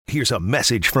Here's a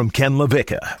message from Ken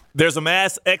LaVicka. There's a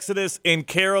mass exodus in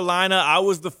Carolina. I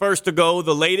was the first to go.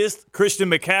 The latest, Christian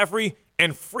McCaffery,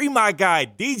 and free my guy,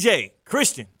 DJ.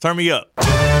 Christian, turn me up.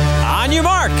 On your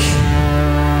mark.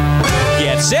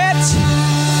 Get set.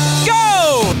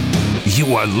 Go!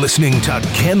 You are listening to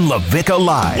Ken LaVicka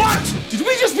Live. What? Did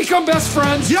we just become best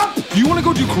friends? Yup. You want to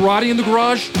go do karate in the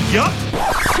garage? Yup.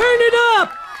 Turn it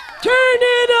up! Turn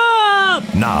it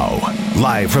up! Now,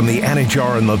 live from the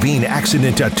Anajar and Levine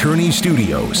Accident Attorney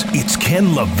Studios, it's Ken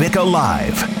LaVicka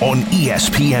Live on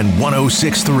ESPN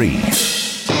 106.3.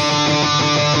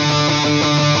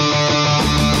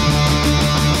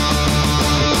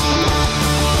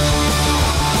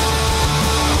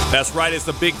 That's right. It's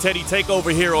the Big Teddy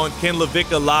Takeover here on Ken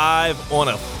LaVicka Live on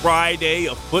a Friday,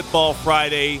 a football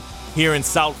Friday here in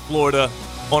South Florida,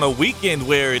 on a weekend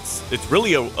where it's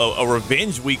really a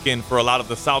revenge weekend for a lot of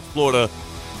the South Florida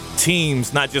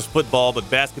teams, not just football, but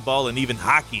basketball and even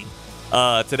hockey.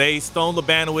 Today, Stone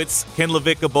Labanowitz, Ken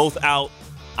LaVicka, both out.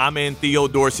 I'm in Theo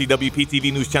Dorsey,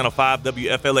 WPTV News Channel 5,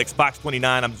 WFLX Fox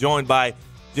 29. I'm joined by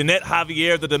Jeanette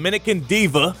Javier, the Dominican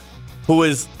diva, who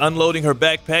is unloading her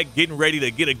backpack, getting ready to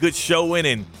get a good show in.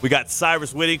 And we got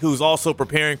Cyrus Whittick, who's also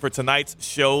preparing for tonight's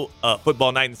show,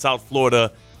 Football Night in South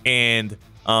Florida. And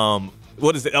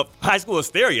what is it? High School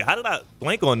Hysteria. How did I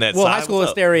blank on that? Well, High School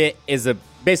Hysteria is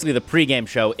basically the pregame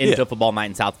show into Football Night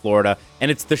in South Florida,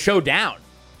 and it's the showdown.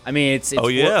 I mean, it's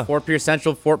Fort Pierce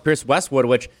Central, Fort Pierce Westwood,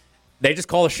 which they just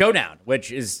call a showdown,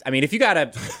 which is, I mean, if you got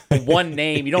a one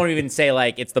name, you don't even say,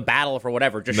 like, it's the battle for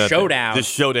whatever, just Nothing. showdown.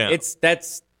 Just showdown. It's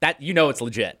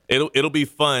legit. It'll be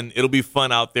fun. It'll be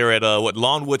fun out there at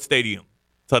Lawnwood Stadium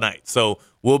tonight. So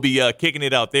we'll be kicking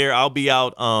it out there. I'll be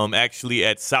out actually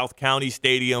at South County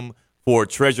Stadium for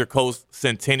Treasure Coast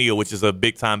Centennial, which is a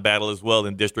big-time battle as well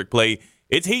in district play.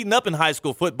 It's heating up in high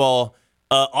school football.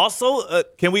 Also,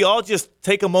 can we all just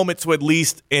take a moment to at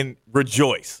least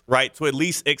rejoice, right? To at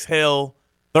least exhale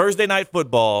Thursday Night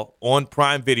Football on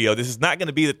Prime Video. This is not going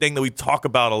to be the thing that we talk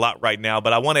about a lot right now,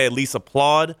 but I want to at least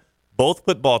applaud both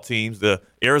football teams, the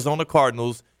Arizona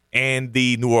Cardinals and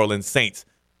the New Orleans Saints.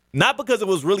 Not because it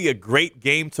was really a great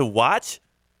game to watch,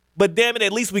 but damn it,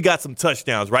 at least we got some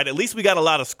touchdowns, right? At least we got a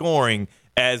lot of scoring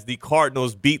as the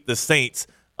Cardinals beat the Saints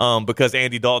because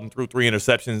Andy Dalton threw 3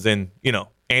 interceptions and,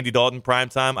 Andy Dalton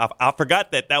primetime. I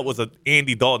forgot that was an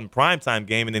Andy Dalton primetime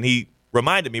game, and then he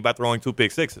reminded me by throwing 2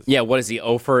 pick sixes. Yeah, what is he,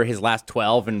 0 for his last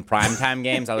 12 in primetime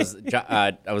games? I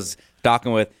was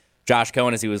talking with Josh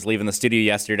Cohen as he was leaving the studio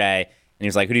yesterday, and he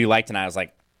was like, who do you like tonight? I was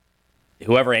like,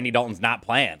 whoever Andy Dalton's not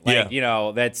playing.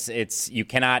 You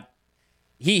cannot.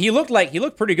 He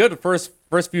looked pretty good the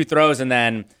first few throws, and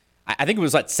then I think it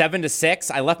was like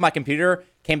 7-6. I left my computer,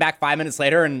 came back 5 minutes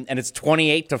later, and it's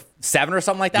 28-7 or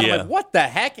something like that. Yeah. I'm like, what the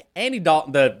heck? Andy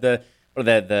Dalton, the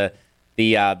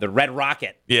Red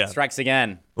Rocket strikes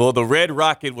again. Well, the Red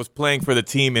Rocket was playing for the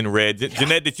team in red.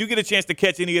 Jeanette, did you get a chance to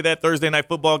catch any of that Thursday Night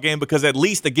Football game? Because at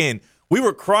least, again, we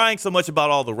were crying so much about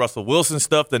all the Russell Wilson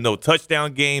stuff, the no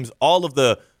touchdown games, all of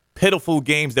the pitiful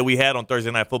games that we had on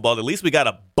Thursday Night Football. At least we got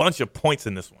a bunch of points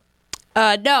in this one.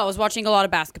 No, I was watching a lot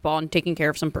of basketball and taking care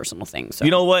of some personal things. So.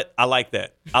 You know what? I like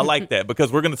that.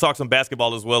 Because we're going to talk some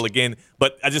basketball as well again.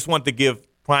 But I just want to give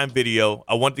Prime Video,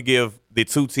 I want to give the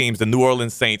two teams, the New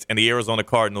Orleans Saints and the Arizona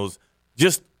Cardinals,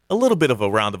 just a little bit of a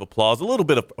round of applause, a little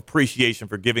bit of appreciation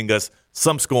for giving us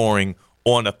some scoring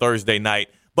on a Thursday night.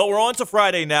 But we're on to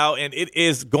Friday now, and it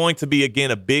is going to be,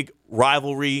 again, a big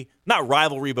rivalry. Not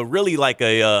rivalry, but really like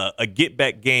a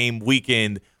get-back game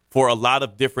for a lot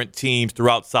of different teams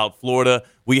throughout South Florida.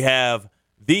 We have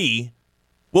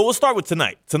we'll start with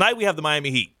tonight. Tonight we have the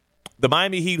Miami Heat. The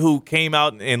Miami Heat who came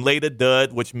out and laid a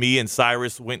dud, which me and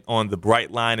Cyrus went on the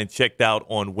bright line and checked out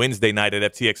on Wednesday night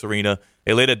at FTX Arena.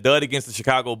 They laid a dud against the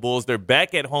Chicago Bulls. They're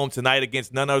back at home tonight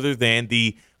against none other than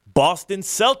the Boston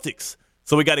Celtics.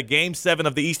 So we got a Game 7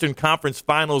 of the Eastern Conference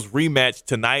Finals rematch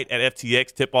tonight at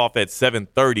FTX, tip-off at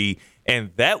 7:30. And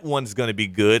that one's going to be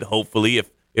good, hopefully,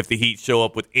 if the Heat show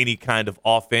up with any kind of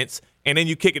offense. And then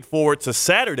you kick it forward to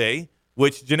Saturday,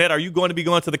 which, Jeanette, are you going to be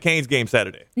going to the Canes game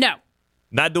Saturday? No.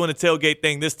 Not doing a tailgate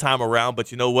thing this time around,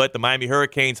 but you know what? The Miami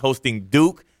Hurricanes hosting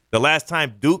Duke. The last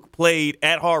time Duke played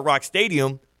at Hard Rock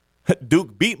Stadium,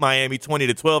 Duke beat Miami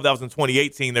 20-12. That was in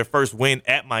 2018, their first win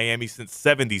at Miami since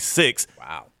 76.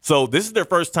 Wow. So this is their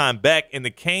first time back, and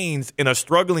the Canes, in a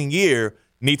struggling year,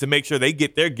 need to make sure they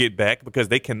get their get back because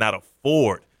they cannot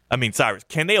afford. I mean, Cyrus,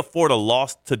 can they afford a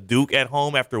loss to Duke at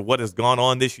home after what has gone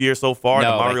on this year so far in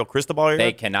the Mario Cristobal era?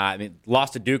 They cannot. I mean,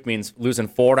 loss to Duke means losing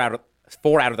four out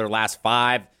of their last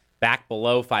 5, back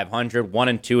below 500,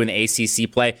 1-2 in the ACC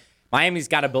play. Miami's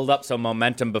got to build up some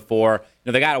momentum before.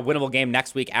 They got a winnable game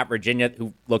next week at Virginia,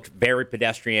 who looked very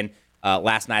pedestrian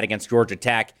last night against Georgia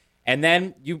Tech. And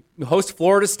then you host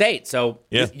Florida State. So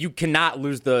you cannot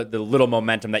lose the little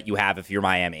momentum that you have if you're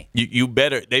Miami. You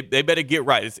better. They better get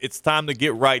right. It's time to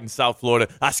get right in South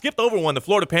Florida. I skipped over one. The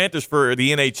Florida Panthers for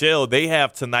the NHL, they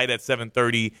have tonight at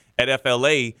 7:30 at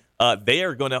FLA. They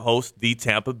are going to host the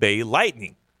Tampa Bay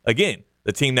Lightning. Again,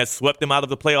 the team that swept them out of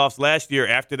the playoffs last year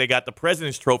after they got the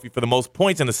President's Trophy for the most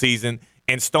points in the season.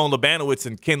 And Stone Labanowitz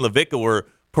and Ken Levicka were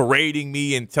parading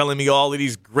me and telling me all of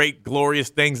these great, glorious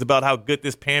things about how good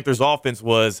this Panthers offense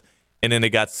was, and then they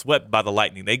got swept by the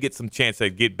Lightning. They get some chance to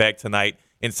get back tonight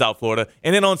in South Florida.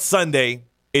 And then on Sunday,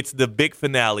 it's the big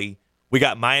finale. We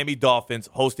got Miami Dolphins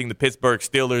hosting the Pittsburgh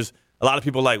Steelers. A lot of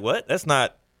people are like, what? That's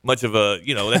not much of a,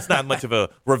 that's not much of a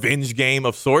revenge game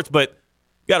of sorts. But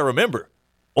you got to remember,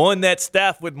 on that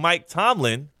staff with Mike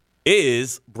Tomlin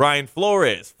is Brian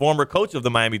Flores, former coach of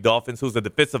the Miami Dolphins, who's a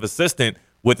defensive assistant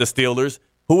with the Steelers.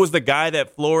 Who was the guy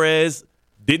that Flores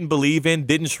didn't believe in,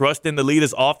 didn't trust in to lead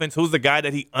his offense? Who's the guy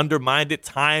that he undermined it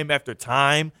time after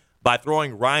time by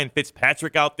throwing Ryan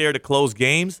Fitzpatrick out there to close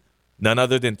games? None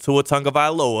other than Tua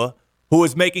Tagovailoa, who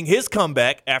is making his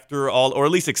comeback after all, or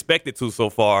at least expected to so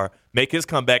far, make his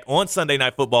comeback on Sunday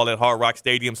Night Football at Hard Rock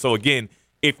Stadium. So, again,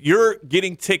 if you're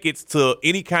getting tickets to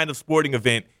any kind of sporting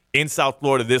event in South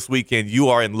Florida this weekend, you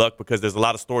are in luck because there's a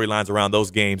lot of storylines around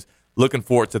those games. Looking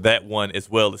forward to that one as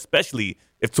well, especially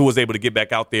if Tua's able to get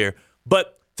back out there.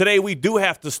 But today we do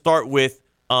have to start with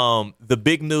the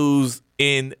big news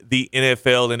in the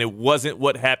NFL, and it wasn't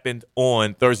what happened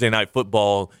on Thursday Night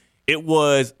Football. It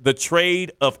was the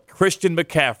trade of Christian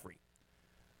McCaffery,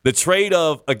 the trade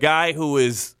of a guy who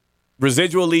is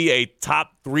residually a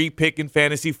top 3 pick in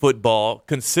fantasy football,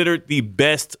 considered the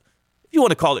best, if you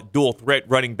want to call it dual threat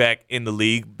running back in the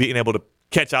league, being able to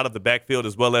catch out of the backfield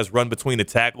as well as run between the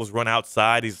tackles, run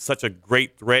outside. He's such a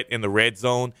great threat in the red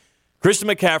zone. Christian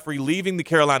McCaffrey leaving the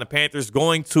Carolina Panthers,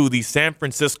 going to the San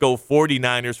Francisco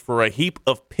 49ers for a heap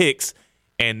of picks,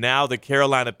 and now the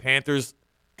Carolina Panthers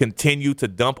continue to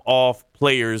dump off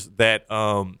players that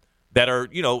are,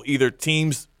 either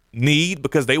teams need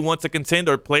because they want to contend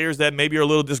or players that maybe are a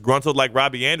little disgruntled like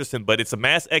Robbie Anderson, but it's a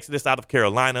mass exodus out of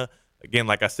Carolina. Again,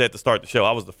 like I said to start the show,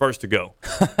 I was the first to go.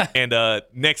 And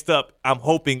next up, I'm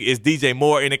hoping, is DJ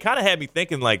Moore. And it kind of had me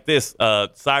thinking like this,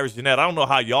 Cyrus, Jeanette, I don't know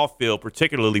how y'all feel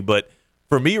particularly, but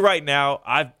for me right now,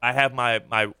 I have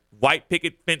my white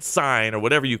picket fence sign or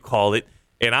whatever you call it,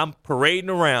 and I'm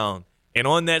parading around. And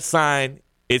on that sign,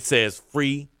 it says,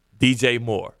 free DJ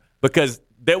Moore. Because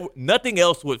nothing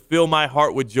else would fill my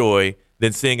heart with joy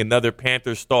than seeing another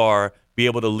Panther star be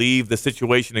able to leave the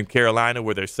situation in Carolina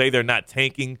where they say they're not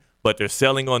tanking, but they're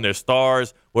selling on their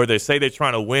stars, where they say they're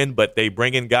trying to win, but they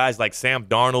bring in guys like Sam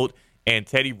Darnold and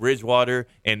Teddy Bridgewater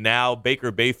and now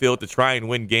Baker Mayfield to try and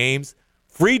win games.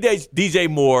 Free DJ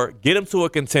Moore, get him to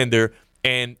a contender,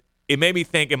 and it made me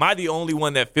think, am I the only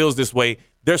one that feels this way?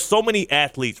 There's so many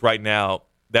athletes right now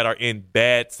that are in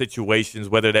bad situations,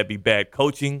 whether that be bad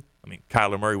coaching. I mean,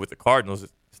 Kyler Murray with the Cardinals,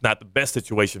 it's not the best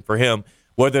situation for him.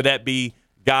 Whether that be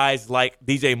guys like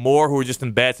DJ Moore who are just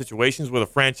in bad situations where the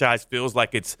franchise feels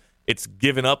like it's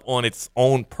given up on its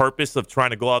own purpose of trying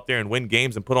to go out there and win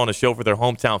games and put on a show for their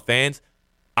hometown fans.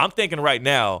 I'm thinking right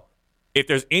now, if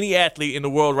there's any athlete in the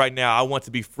world right now I want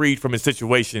to be freed from his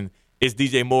situation, it's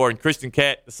DJ Moore. And Christian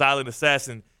Cat, the silent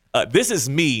assassin, this is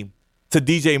me to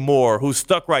DJ Moore, who's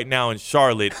stuck right now in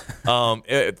Charlotte.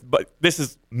 But this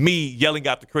is me yelling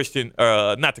out to Christian,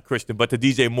 not to Christian, but to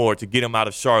DJ Moore to get him out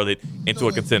of Charlotte into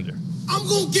a contender. I'm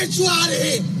going to get you out of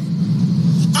here.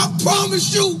 I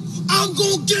promise you, I'm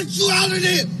going to get you out of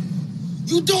there.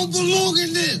 You don't belong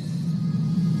in there.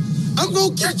 I'm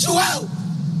going to get you out.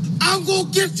 I'm going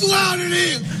to get you out of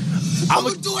there. I'm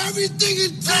going to do everything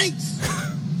it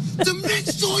takes to make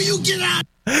sure you get out.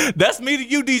 That's me to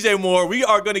you, DJ Moore. We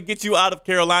are going to get you out of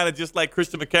Carolina just like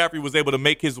Christian McCaffrey was able to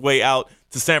make his way out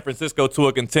to San Francisco to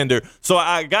a contender. So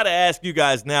I got to ask you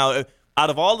guys now, out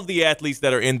of all of the athletes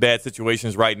that are in bad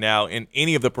situations right now in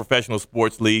any of the professional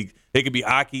sports leagues, it could be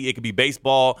hockey, it could be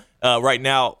baseball. Right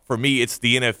now, for me, it's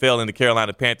the NFL and the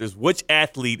Carolina Panthers. Which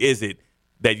athlete is it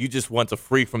that you just want to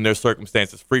free from their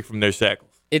circumstances, free from their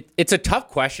shackles? It's a tough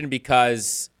question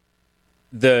because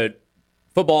the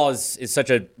football is such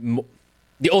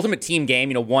the ultimate team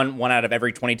game. One out of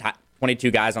every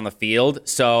 22 guys on the field.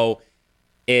 So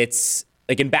it's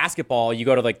like in basketball, you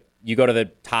go to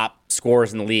the top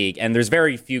scorers in the league, and there's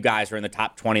very few guys who are in the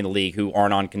top 20 in the league who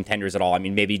aren't on contenders at all. I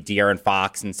mean, maybe De'Aaron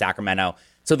Fox in Sacramento.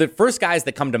 So the first guys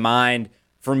that come to mind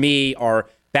for me are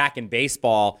back in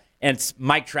baseball, and it's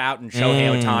Mike Trout and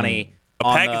Shohei Ohtani.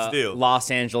 on package the deal.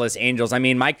 Los Angeles Angels. I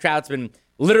mean, Mike Trout's been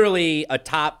literally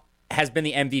has been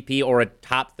the MVP or a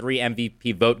top 3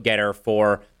 MVP vote getter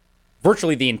for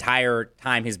virtually the entire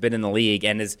time he's been in the league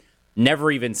and has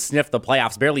never even sniffed the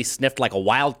playoffs, barely sniffed like a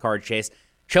wild card chase.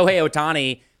 Shohei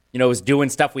Ohtani, is doing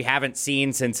stuff we haven't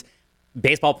seen since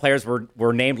baseball players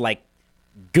were named like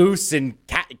Goose and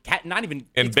Cat not even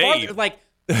and Babe. Like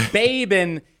Babe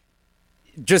and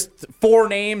just 4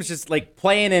 names just like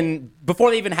playing in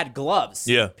before they even had gloves.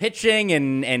 Yeah. Pitching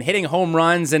and hitting home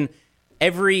runs and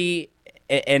the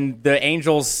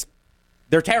Angels,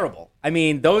 they're terrible. I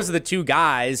mean, those are the 2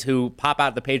 guys who pop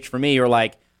out the page for me who are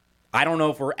like, I don't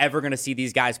know if we're ever going to see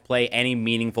these guys play any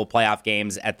meaningful playoff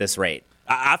games at this rate.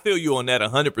 I feel you on that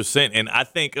 100%. And I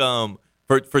think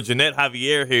for Jeanette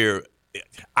Javier here,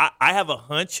 I have a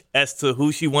hunch as to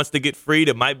who she wants to get freed.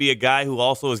 It might be a guy who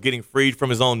also is getting freed from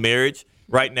his own marriage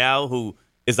right now, who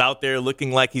is out there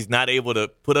looking like he's not able to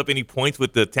put up any points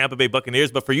with the Tampa Bay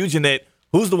Buccaneers. But for you, Jeanette,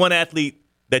 who's the one athlete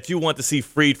that you want to see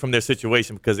freed from their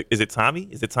situation? Because is it Tommy?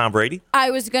 Is it Tom Brady?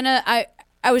 I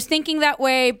was thinking that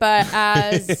way, but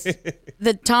as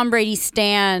the Tom Brady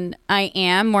stan I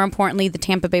am, more importantly, the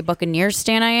Tampa Bay Buccaneers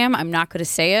stan I am, I'm not going to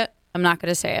say it.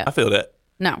 I feel that.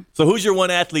 No. So who's your one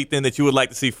athlete then that you would like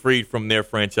to see freed from their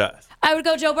franchise? I would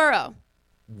go Joe Burrow.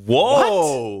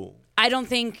 Whoa. What? I don't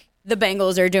think the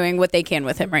Bengals are doing what they can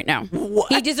with him right now.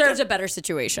 What? He deserves a better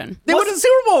situation. They won the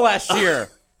Super Bowl last year.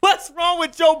 What's wrong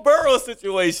with Joe Burrow's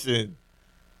situation?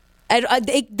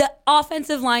 The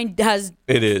offensive line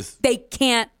It is. They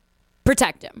can't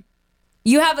protect him.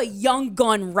 You have a young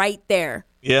gun right there.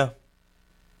 Yeah.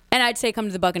 And I'd say come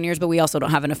to the Buccaneers, but we also don't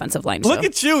have an offensive line. Look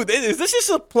at you. Is this just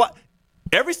a plot?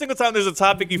 Every single time there's a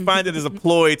topic, you find it as a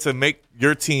ploy to make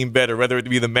your team better, whether it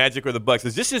be the Magic or the Bucks.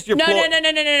 Is this just your ploy?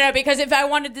 No. Because if I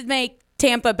wanted to make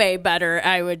Tampa Bay better,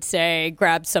 I would say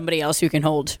grab somebody else who can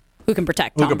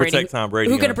protect Tom Brady.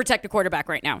 Who can protect a quarterback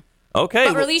right now. Okay.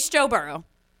 But release Joe Burrow.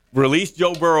 Release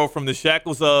Joe Burrow from the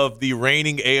shackles of the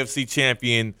reigning AFC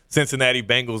champion Cincinnati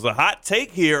Bengals. A hot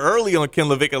take here early on Ken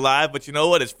LaVicka Live, but you know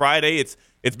what? It's Friday.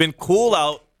 It's been cool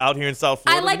out here in South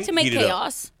Florida. I like to make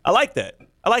chaos. I like that.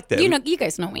 You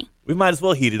guys know me. We might as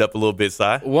well heat it up a little bit, Si.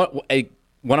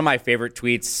 One of my favorite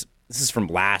tweets, this is from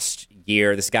last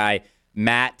year, this guy,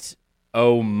 Matt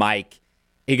Mike.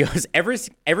 He goes,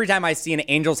 every time I see an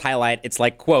Angels highlight, it's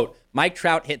like, quote, Mike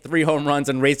Trout hit 3 home runs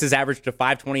and raised his average to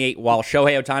 528 while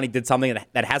Shohei Ohtani did something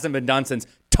that hasn't been done since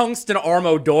Tungsten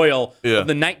Armo Doyle of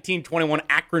the 1921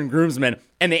 Akron Groomsmen,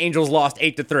 and the Angels lost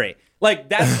 8-3. Like,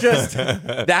 that's just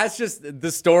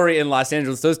the story in Los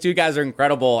Angeles. Those 2 guys are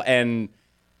incredible, and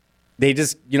they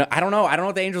just, I don't know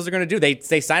what the Angels are going to do.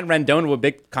 They signed Rendon to a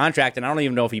big contract, and I don't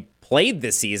even know if he played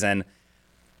this season.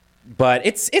 But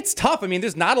it's tough. I mean,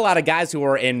 there's not a lot of guys who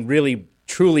are in really,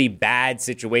 truly bad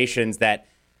situations that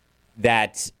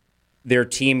their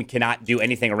team cannot do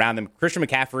anything around them. Christian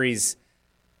McCaffery's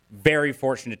very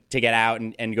fortunate to get out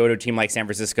and go to a team like San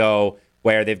Francisco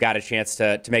where they've got a chance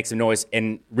to make some noise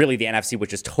in really the NFC,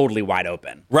 which is totally wide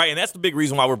open. Right, and that's the big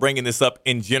reason why we're bringing this up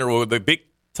in general. The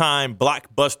big-time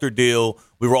blockbuster deal,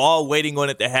 we were all waiting on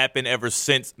it to happen ever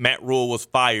since Matt Rule was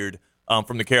fired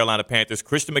from the Carolina Panthers.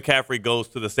 Christian McCaffery goes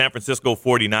to the San Francisco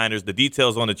 49ers. The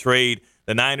details on the trade,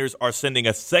 the Niners are sending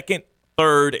a second,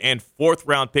 third, and fourth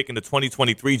round pick in the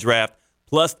 2023 draft,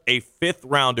 plus a fifth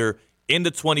rounder in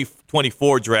the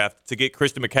 2024 draft to get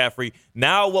Christian McCaffery.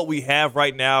 Now what we have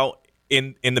right now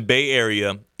in the Bay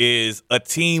Area is a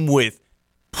team with,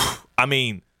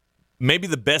 maybe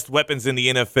the best weapons in the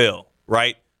NFL,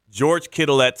 right? George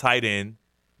Kittle at tight end.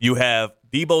 You have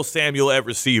Deebo Samuel at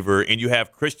receiver, and you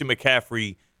have Christian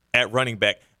McCaffrey at running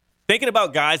back. Thinking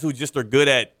about guys who just are good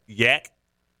at yak,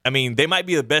 they might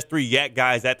be the best 3 yak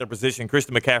guys at their position.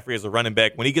 Christian McCaffrey is a running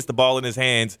back. When he gets the ball in his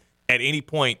hands, at any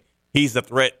point, he's a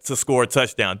threat to score a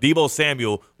touchdown. Deebo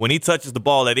Samuel, when he touches the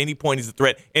ball, at any point, he's a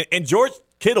threat. And George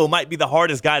Kittle might be the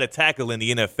hardest guy to tackle in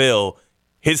the NFL.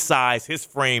 His size, his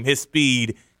frame, his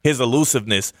speed, his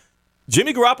elusiveness.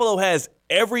 Jimmy Garoppolo has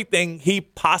everything he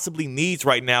possibly needs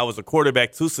right now as a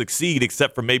quarterback to succeed,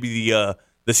 except for maybe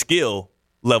the skill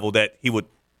level that he would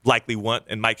likely want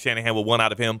and Mike Shanahan will want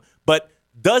out of him. But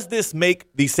does this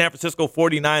make the San Francisco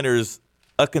 49ers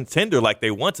a contender like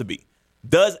they want to be?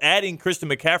 Does adding Christian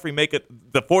McCaffrey make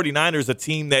the 49ers a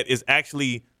team that is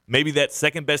actually maybe that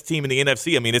second-best team in the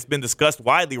NFC? It's been discussed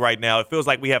widely right now. It feels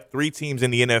like we have 3 teams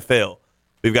in the NFL.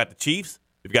 We've got the Chiefs,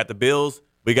 we've got the Bills,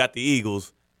 we got the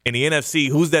Eagles. In the NFC,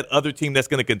 who's that other team that's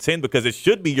going to contend? Because it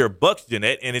should be your Bucs,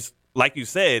 Jeanette, and it's like you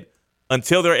said,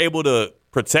 until they're able to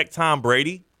protect Tom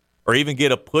Brady or even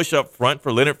get a push up front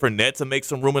for Leonard Fournette to make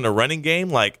some room in the running game,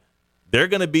 they're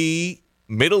going to be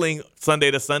middling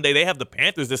Sunday to Sunday. They have the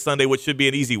Panthers this Sunday, which should be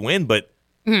an easy win, but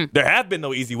there have been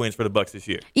no easy wins for the Bucs this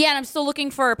year. Yeah, and I'm still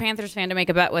looking for a Panthers fan to make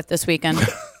a bet with this weekend.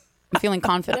 I'm feeling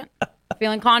confident.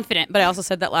 But I also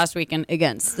said that last weekend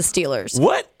against the Steelers.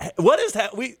 What is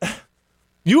that?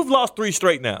 You've lost 3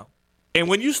 straight now. And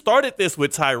when you started this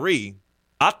with Tyree,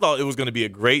 I thought it was going to be a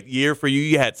great year for you.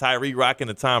 You had Tyree rocking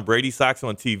the Tom Brady socks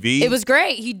on TV. It was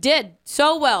great. He did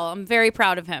so well. I'm very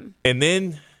proud of him. And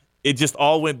then it just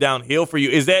all went downhill for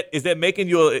you. Is that making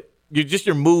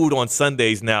your mood on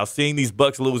Sundays now, seeing these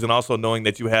Bucs lose and also knowing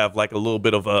that you have like a little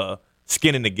bit of a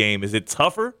skin in the game? Is it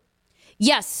tougher?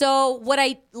 Yes. So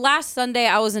last Sunday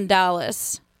I was in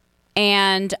Dallas,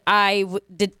 and I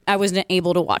wasn't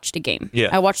able to watch the game. Yeah.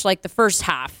 I watched like the first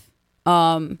half,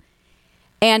 and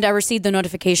I received the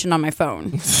notification on my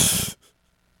phone,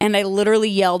 and I literally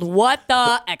yelled, "What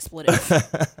the expletive!"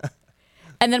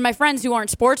 And then my friends who aren't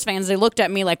sports fans, they looked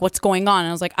at me like, "What's going on?" And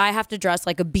I was like, "I have to dress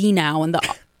like a bee now in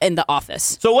the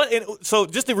office." So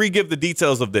just to re-give the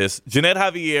details of this, Jeanette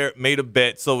Javier made a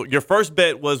bet. So your first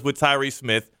bet was with Tyree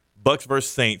Smith. Bucs versus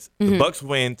Saints. The Bucs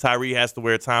win. Tyree has to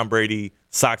wear Tom Brady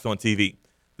socks on TV.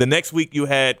 The next week you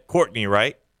had Courtney,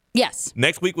 right? Yes.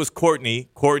 Next week was Courtney.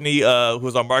 Courtney, who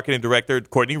was our marketing director,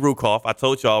 Courtney Rukoff. I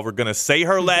told y'all we're going to say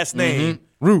her last name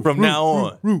from now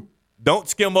on. Don't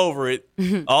skim over it.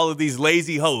 All of these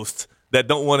lazy hosts that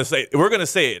don't want to say it. We're going to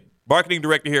say it. Marketing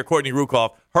director here, Courtney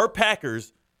Rukoff. Her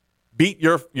Packers beat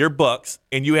your Bucs,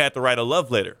 and you had to write a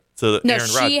love letter to Aaron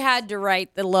Rodgers. No, she had to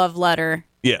write the love letter.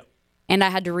 Yeah. And I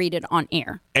had to read it on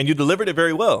air. And you delivered it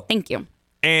very well. Thank you.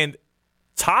 And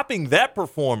topping that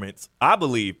performance, I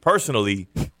believe, personally,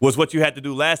 was what you had to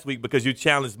do last week because you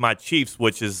challenged my Chiefs,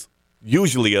 which is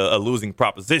usually a losing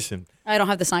proposition. I don't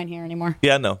have the sign here anymore.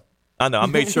 Yeah, I know. I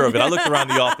made sure of it. I looked around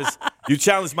the office. You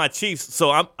challenged my Chiefs.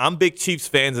 So I'm big Chiefs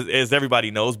fans, as everybody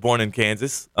knows, born in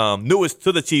Kansas. Newest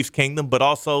to the Chiefs kingdom, but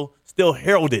also still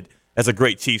heralded as a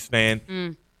great Chiefs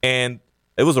fan. And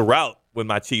it was a rout when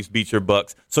my Chiefs beat your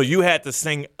Bucs. So you had to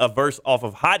sing a verse off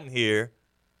of Hot in Here.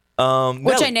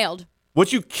 Which I nailed.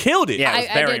 Which you killed it. Yeah, it was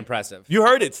very impressive. You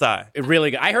heard it, Si. It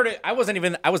really good. I heard it. I was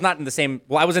not in the same,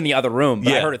 I was in the other room,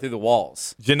 but I heard it through the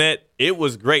walls. Jeanette, it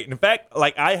was great. In fact,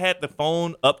 like I had the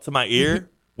phone up to my ear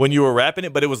when you were rapping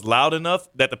it, but it was loud enough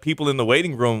that the people in the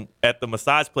waiting room at the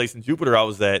massage place in Jupiter I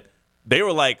was at, they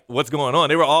were like, "What's going on?"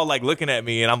 They were all like looking at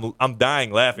me, and I'm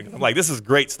dying laughing. I'm like, "This is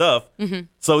great stuff."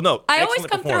 So no, I always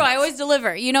come through. I always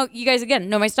deliver. You know, you guys again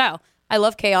know my style. I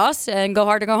love chaos and go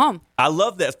hard to go home. I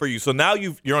love that for you. So now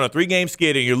you're on a 3-game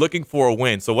skid and you're looking for a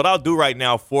win. So what I'll do right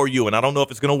now for you, and I don't know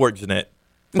if it's going to work, Jeanette,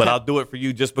 but I'll do it for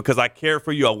you just because I care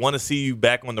for you. I want to see you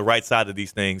back on the right side of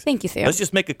these things. Thank you, Theo. Let's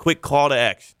just make a quick call to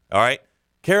action. All right,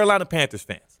 Carolina Panthers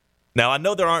fans. Now I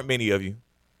know there aren't many of you.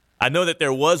 I know that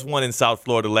there was one in South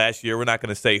Florida last year. We're not going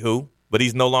to say who, but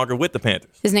he's no longer with the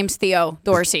Panthers. His name's Theo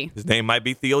Dorsey. His name might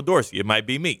be Theo Dorsey. It might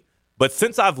be me. But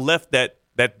since I've left that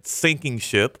sinking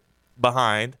ship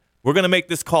behind, we're going to make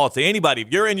this call to anybody. If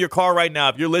you're in your car right now,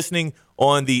 if you're listening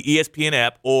on the ESPN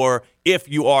app, or if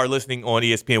you are listening on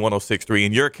ESPN 106.3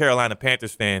 and you're a Carolina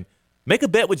Panthers fan, make a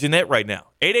bet with Jeanette right now.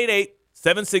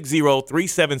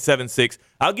 888-760-3776.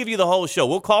 I'll give you the whole show.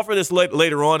 We'll call for this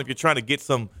later on if you're trying to get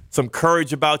some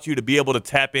courage about you to be able to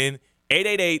tap in.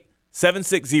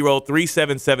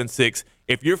 888-760-3776.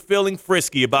 If you're feeling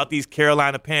frisky about these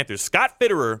Carolina Panthers, Scott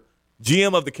Fitterer,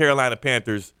 GM of the Carolina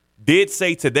Panthers, did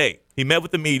say today, he met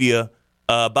with the media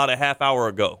about a half hour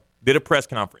ago, did a press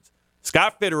conference.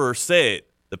 Scott Fitterer said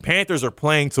the Panthers are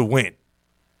playing to win.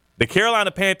 The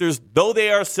Carolina Panthers, though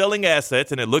they are selling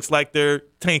assets, and it looks like they're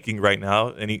tanking right now,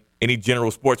 any general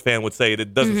sports fan would say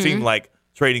it doesn't seem like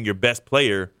trading your best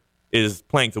player is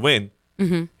playing to win.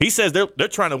 He says they're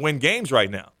trying to win games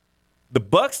right now. The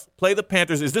Bucs play the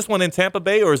Panthers. Is this one in Tampa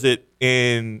Bay or is it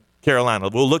in Carolina?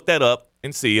 We'll look that up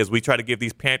and see as we try to give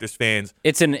these Panthers fans.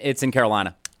 It's in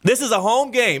Carolina. This is a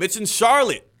home game. It's in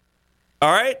Charlotte.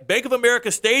 All right? Bank of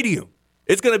America Stadium.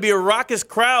 It's going to be a raucous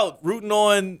crowd rooting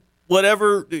on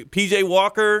whatever, P.J.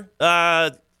 Walker,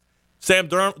 Sam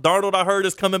Darnold, I heard,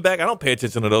 is coming back. I don't pay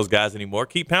attention to those guys anymore.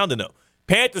 Keep pounding, though.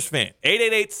 Panthers fan,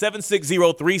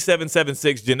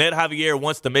 888-760-3776. Jeanette Javier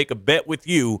wants to make a bet with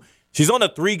you. She's on a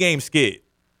 3-game skid.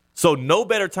 So no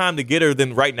better time to get her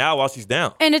than right now while she's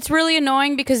down. And it's really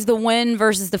annoying because the win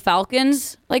versus the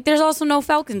Falcons, like there's also no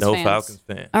Falcons fans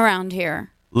around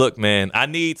here. Look, man, I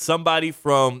need somebody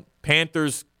from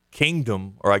Panthers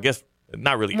Kingdom, or I guess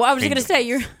not really. Well, I was just going to say,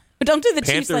 don't do the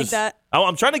Chiefs like that.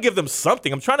 I'm trying to give them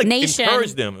something. I'm trying to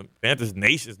encourage them. Panthers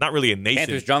Nation. It's not really a nation.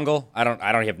 Panthers Jungle? I don't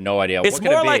have no idea. It's what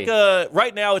more could it be? like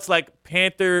right now it's like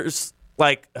Panthers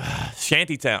like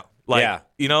shantytown. Like,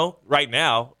 yeah. Right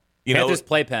now. Panthers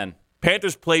Playpen.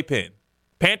 Panthers playpen,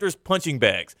 Panthers punching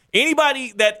bags.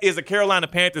 Anybody that is a Carolina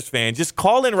Panthers fan, just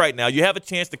call in right now. You have a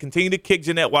chance to continue to kick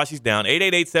Jeanette while she's down,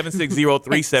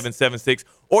 888-760-3776.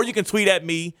 Or you can tweet at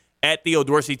me at Theo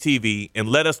Dorsey TV and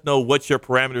let us know what your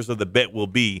parameters of the bet will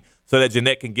be so that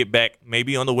Jeanette can get back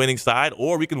maybe on the winning side,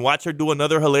 or we can watch her do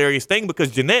another hilarious thing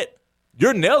because, Jeanette,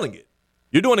 you're nailing it.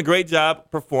 You're doing a great job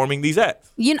performing these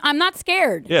acts. I'm not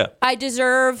scared. Yeah. I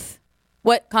deserve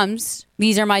what comes.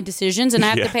 These are my decisions, and I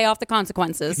have to pay off the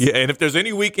consequences. Yeah, and if there's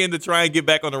any weekend to try and get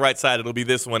back on the right side, it'll be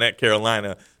this one at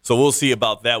Carolina. So we'll see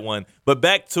about that one. But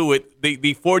back to it,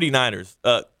 the 49ers,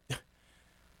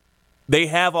 they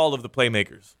have all of the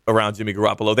playmakers around Jimmy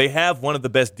Garoppolo. They have one of the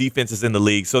best defenses in the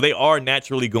league, so they are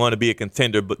naturally going to be a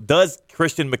contender. But does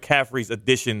Christian McCaffrey's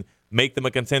addition make them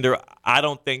a contender? I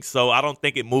don't think so. I don't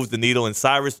think it moves the needle. And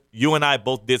Cyrus, you and I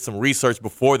both did some research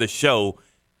before the show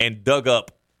and dug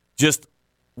up just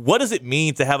what does it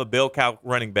mean to have a bell cow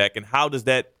running back, and how does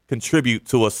that contribute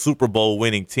to a Super Bowl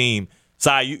winning team?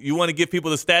 Cy, you want to give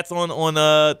people the stats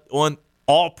on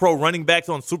all-pro running backs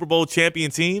on Super Bowl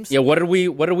champion teams? Yeah, what did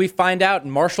we find out?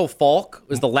 Marshall Faulk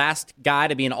was the last guy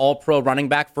to be an all-pro running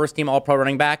back, first-team all-pro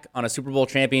running back on a Super Bowl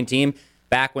champion team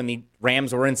back when the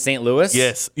Rams were in St. Louis.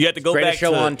 Yes. You had to go back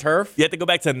show on turf. You had to go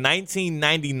back to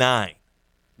 1999.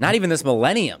 Not even this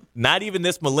millennium. Not even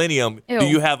this millennium Ew. do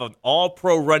you have an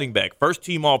all-pro running back,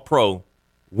 first-team all-pro,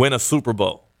 win a Super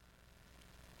Bowl.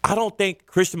 I don't think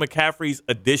Christian McCaffrey's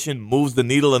addition moves the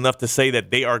needle enough to say that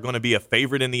they are going to be a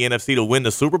favorite in the NFC to win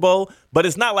the Super Bowl, but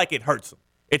it's not like it hurts them.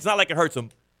 It's not like it hurts them.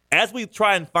 As we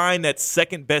try and find that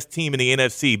second-best team in the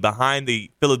NFC behind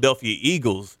the Philadelphia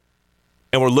Eagles,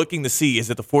 and we're looking to see, is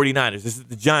it the 49ers? Is it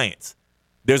the Giants?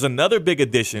 There's another big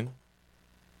addition.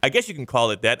 I guess you can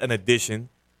call it that, an addition,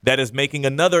 that is making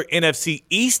another NFC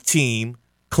East team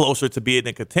closer to being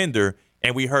a contender,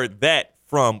 and we heard that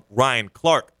from Ryan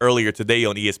Clark earlier today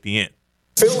on ESPN.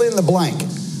 Fill in the blank.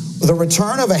 The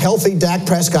return of a healthy Dak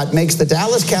Prescott makes the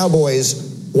Dallas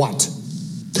Cowboys what?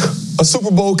 A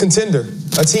Super Bowl contender,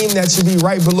 a team that should be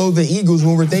right below the Eagles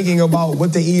when we're thinking about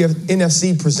what the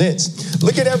NFC presents.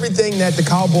 Look at everything that the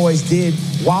Cowboys did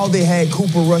while they had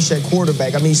Cooper Rush at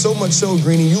quarterback. I mean, so much so,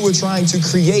 Greeny, you were trying to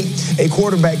create a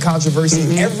quarterback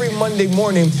controversy every Monday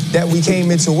morning that we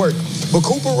came into work. But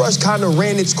Cooper Rush kind of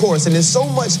ran its course, and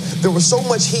there was so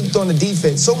much heat on the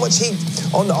defense, so much heat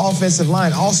on the offensive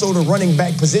line, also the running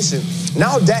back position.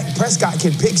 Now Dak Prescott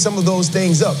can pick some of those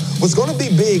things up. What's going to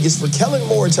be big is for Kellen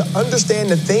Moore to understand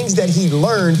the things that he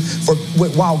learned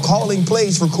while calling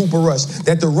plays for Cooper Rush,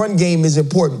 that the run game is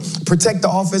important. Protect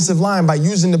the offensive line by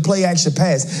using the play-action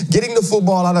pass, getting the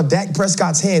football out of Dak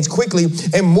Prescott's hands quickly,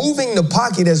 and moving the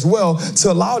pocket as well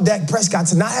to allow Dak Prescott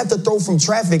to not have to throw from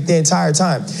traffic the entire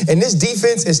time. And this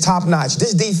defense is top-notch.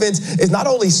 This defense is not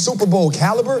only Super Bowl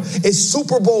caliber, it's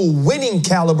Super Bowl winning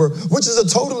caliber, which is a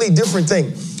totally different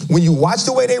thing. When you watch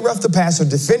the way they rough the passer,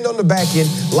 defend on the back end,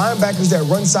 linebackers that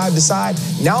run side to side,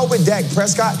 now with Dak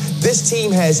Prescott, this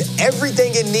team has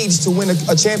everything it needs to win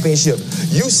a championship.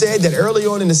 You said that early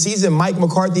on in the season, Mike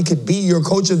McCarthy could be your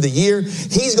coach of the year.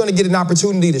 He's going to get an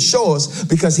opportunity to show us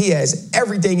because he has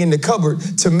everything in the cupboard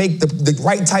to make the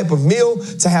right type of meal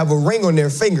to have a ring on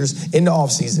their fingers in the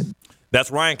offseason. That's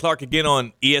Ryan Clark again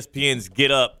on ESPN's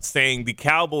Get Up saying the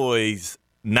Cowboys,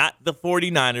 not the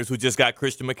 49ers who just got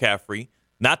Christian McCaffrey,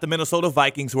 not the Minnesota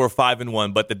Vikings, who are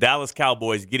 5-1, but the Dallas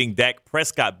Cowboys getting Dak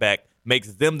Prescott back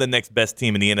makes them the next best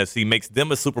team in the NFC, makes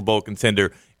them a Super Bowl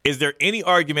contender. Is there any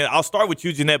argument? I'll start with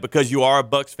you, Jeanette, because you are a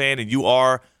Bucs fan and you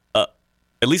are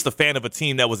at least a fan of a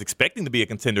team that was expecting to be a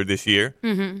contender this year.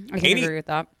 Mm-hmm. I can agree with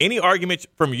that. Any argument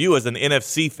from you as an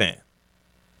NFC fan?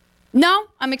 No,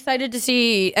 I'm excited to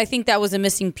see. I think that was a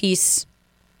missing piece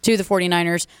to the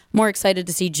 49ers. More excited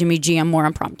to see Jimmy G on more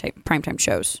on primetime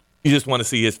shows. You just want to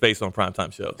see his face on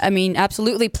primetime shows. I mean,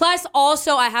 absolutely. Plus,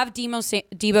 also, I have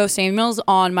Deebo Samuels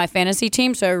on my fantasy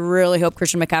team, so I really hope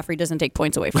Christian McCaffrey doesn't take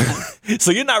points away from him.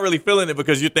 So you're not really feeling it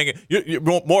because you're thinking, you're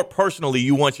more personally,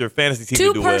 you want your fantasy team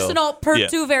to do well.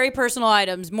 Two very personal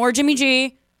items. More Jimmy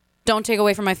G. Don't take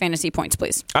away from my fantasy points,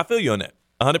 please. I feel you on that.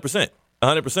 100%.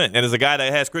 100%. And as a guy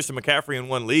that has Christian McCaffrey in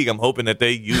one league, I'm hoping that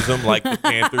they use him like the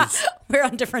Panthers. We're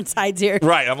on different sides here.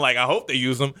 Right. I'm like, I hope they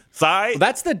use him. Side. Well,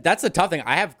 that's the tough thing.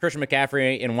 I have Christian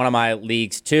McCaffrey in one of my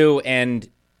leagues too, and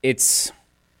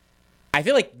I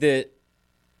feel like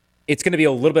it's going to be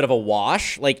a little bit of a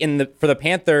wash. Like for the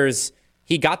Panthers,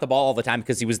 he got the ball all the time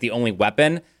because he was the only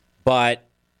weapon, but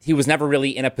he was never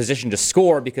really in a position to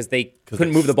score because they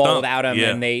couldn't move the ball without him,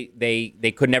 and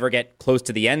they could never get close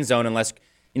to the end zone unless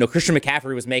Christian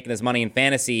McCaffrey was making his money in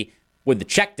fantasy with the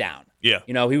check down. Yeah.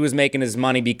 He was making his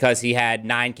money because he had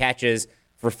 9 catches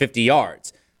for 50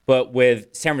 yards. But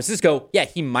with San Francisco, yeah,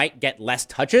 he might get less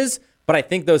touches, but I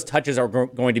think those touches are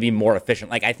going to be more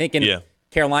efficient. Like, I think in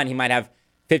Carolina, he might have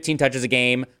 15 touches a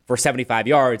game for 75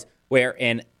 yards, where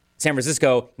in San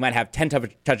Francisco, he might have 10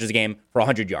 touches a game for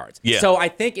 100 yards. Yeah. So I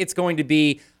think it's going to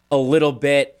be a little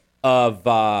bit of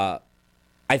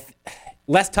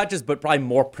less touches, but probably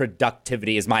more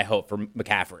productivity is my hope for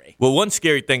McCaffrey. Well, one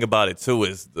scary thing about it, too,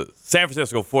 is the San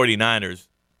Francisco 49ers,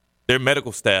 their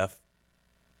medical staff,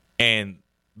 and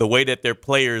the way that their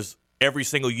players every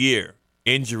single year,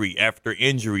 injury after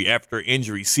injury after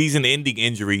injury, season-ending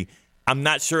injury, I'm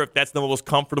not sure if that's the most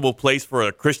comfortable place for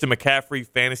a Christian McCaffery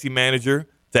fantasy manager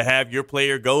to have your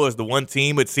player go as the one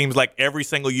team. It seems like every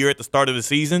single year at the start of the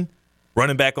season,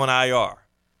 running back on IR.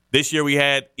 This year we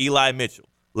had Eli Mitchell.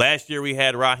 Last year we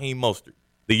had Raheem Mostert.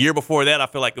 The year before that, I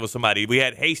feel like it was somebody. We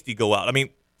had Hasty go out. I mean,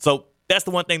 so that's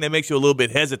the one thing that makes you a little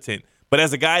bit hesitant. But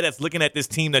as a guy that's looking at this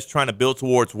team that's trying to build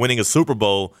towards winning a Super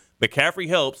Bowl, McCaffrey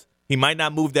helps. He might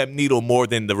not move that needle more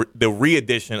than the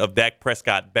re-addition of Dak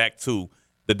Prescott back to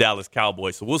the Dallas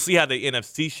Cowboys. So we'll see how the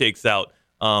NFC shakes out.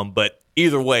 But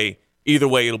either way,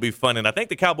 it'll be fun. And I think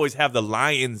the Cowboys have the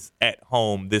Lions at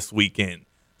home this weekend.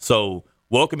 So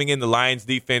welcoming in the Lions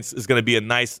defense is going to be a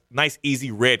nice,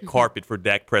 easy red carpet for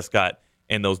Dak Prescott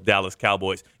and those Dallas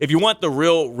Cowboys. If you want the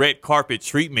real red carpet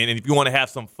treatment and if you want to have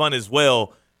some fun as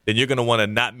well, then you're going to want to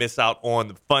not miss out on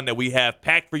the fun that we have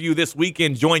packed for you this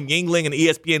weekend. Join Yingling and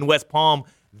ESPN West Palm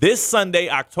this Sunday,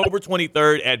 October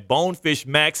 23rd at Bonefish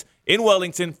Max in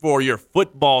Wellington for your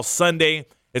football Sunday.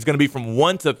 It's going to be from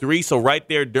 1 to 3, so right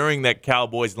there during that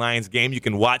Cowboys-Lions game, you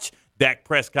can watch Dak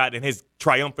Prescott and his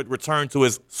triumphant return to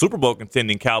his Super Bowl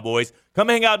contending Cowboys. Come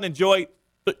hang out and enjoy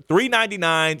 $3.99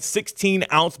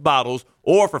 16-ounce bottles,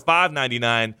 or for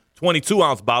 $5.99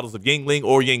 22-ounce bottles of Yingling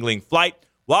or Yingling Flight.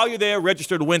 While you're there,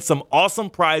 register to win some awesome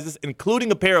prizes,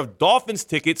 including a pair of Dolphins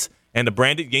tickets and a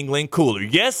branded Yingling cooler.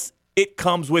 Yes, it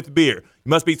comes with beer. You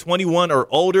must be 21 or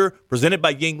older. Presented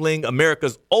by Yingling,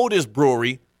 America's oldest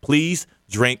brewery. Please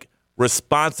drink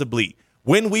responsibly.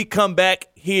 When we come back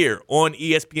here on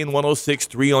ESPN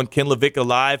 106.3 on Ken LaVicka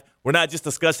Live, we're not just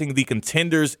discussing the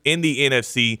contenders in the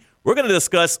NFC. We're going to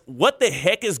discuss what the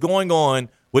heck is going on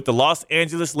with the Los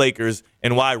Angeles Lakers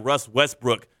and why Russ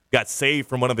Westbrook got saved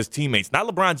from one of his teammates. Not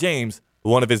LeBron James, but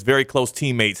one of his very close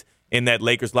teammates in that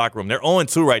Lakers locker room. They're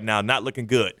 0-2 right now, not looking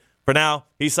good. For now,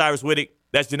 he's Cyrus Whittick.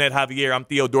 That's Jeanette Javier. I'm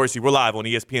Theo Dorsey. We're live on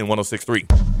ESPN 106.3.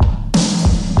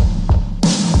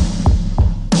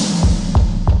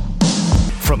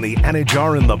 From the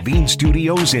Anajar and Levine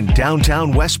Studios in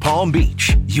downtown West Palm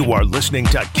Beach, you are listening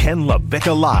to Ken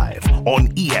LaVicka Live on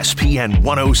ESPN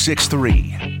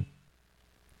 106.3.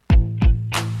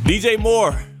 DJ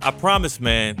Moore, I promise,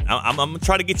 man, I'm going to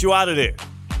try to get you out of there.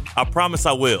 I promise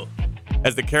I will.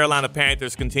 As the Carolina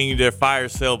Panthers continue their fire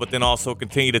sale, but then also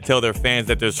continue to tell their fans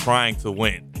that they're trying to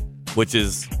win, which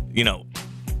is,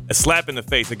 a slap in the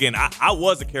face. Again, I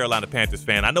was a Carolina Panthers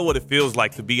fan. I know what it feels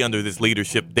like to be under this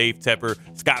leadership. Dave Tepper,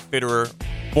 Scott Fitterer,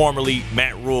 formerly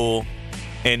Matt Rule,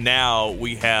 and now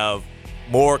we have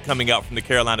more coming out from the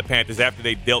Carolina Panthers after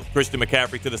they dealt Christian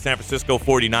McCaffery to the San Francisco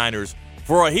 49ers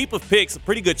for a heap of picks. A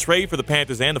pretty good trade for the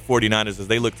Panthers and the 49ers as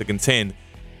they look to contend.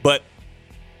 But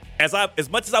as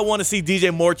much as I want to see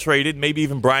DJ Moore traded, maybe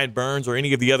even Brian Burns or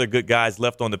any of the other good guys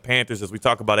left on the Panthers, as we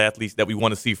talk about athletes that we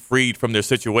want to see freed from their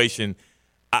situation,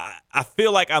 I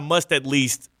feel like I must at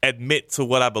least admit to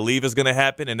what I believe is going to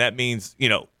happen, and that means,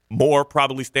 Moore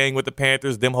probably staying with the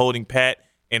Panthers, them holding pat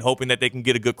and hoping that they can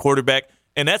get a good quarterback.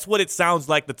 And that's what it sounds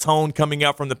like the tone coming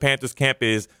out from the Panthers camp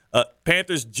is.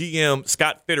 Panthers GM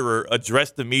Scott Fitterer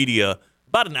addressed the media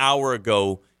about an hour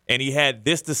ago, and he had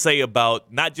this to say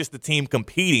about not just the team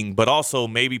competing, but also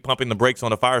maybe pumping the brakes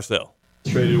on a fire sale.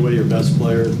 Traded away your best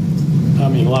player. I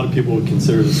mean, a lot of people would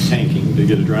consider this tanking to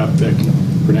get a draft pick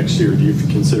for next year. Do you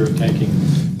consider it tanking?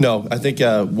 No, I think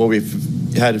what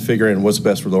we've had to figure in what's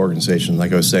best for the organization,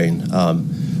 like I was saying.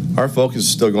 Our focus is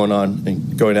still going on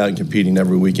and going out and competing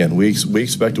every weekend. We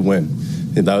expect to win.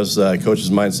 And that was coach's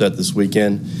mindset this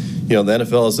weekend. The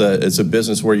NFL is a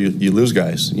business where you lose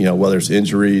guys, whether it's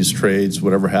injuries, trades,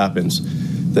 whatever happens.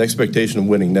 The expectation of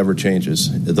winning never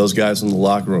changes. Those guys in the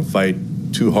locker room fight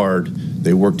too hard.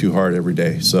 They work too hard every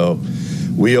day. So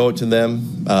we owe it to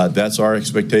them. That's our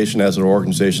expectation as an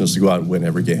organization, is to go out and win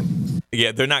every game.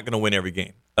 Yeah, they're not going to win every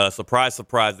game. Surprise,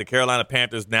 surprise. The Carolina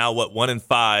Panthers now,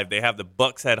 1-5. They have the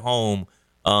Bucs at home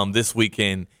this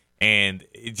weekend, and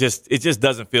it just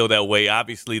doesn't feel that way.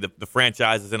 Obviously, the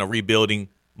franchise is in a rebuilding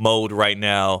mode right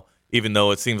now, even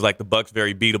though it seems like the Bucs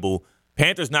very beatable.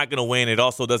 Panthers not going to win. It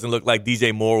also doesn't look like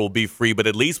DJ Moore will be free, but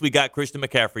at least we got Christian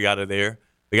McCaffrey out of there.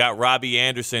 We got Robbie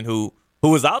Anderson, who who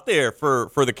was out there for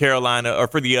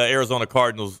the Arizona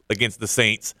Cardinals against the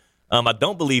Saints. I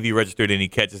don't believe he registered any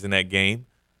catches in that game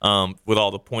with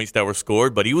all the points that were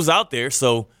scored, but he was out there.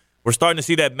 So we're starting to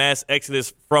see that mass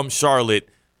exodus from Charlotte.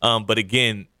 But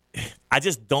again, I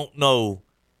just don't know.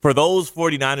 For those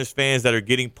 49ers fans that are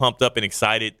getting pumped up and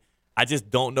excited, I just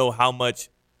don't know how much,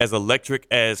 as electric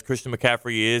as Christian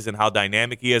McCaffery is and how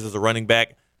dynamic he is as a running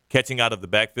back, catching out of the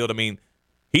backfield. I mean,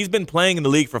 he's been playing in the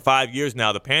league for 5 years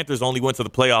now. The Panthers only went to the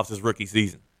playoffs his rookie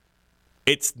season.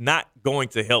 It's not going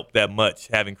to help that much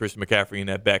having Christian McCaffery in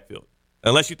that backfield,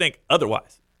 unless you think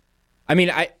otherwise. I mean,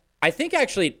 I think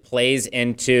actually it plays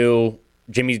into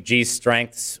Jimmy G's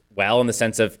strengths well, in the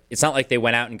sense of it's not like they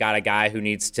went out and got a guy who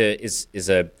is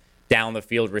a down the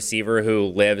field receiver who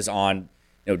lives on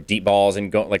deep balls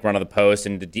and go like run on the post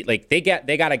and they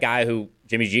got a guy who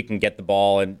Jimmy G can get the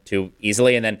ball into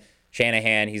easily, and then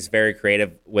Shanahan, he's very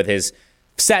creative with his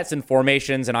sets and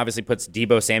formations, and obviously puts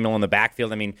Deebo Samuel in the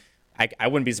backfield. I mean, I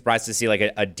wouldn't be surprised to see like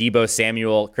a Deebo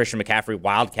Samuel, Christian McCaffery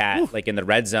wildcat like in the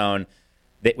red zone.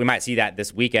 We might see that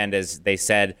this weekend, as they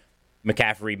said.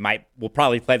 McCaffery will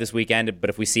probably play this weekend,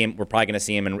 but if we see him, we're probably going to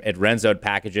see him in red zone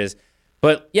packages.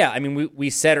 But yeah, I mean,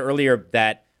 we said earlier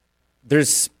that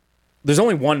there's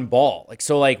only one ball,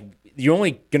 you're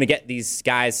only going to get these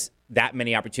guys that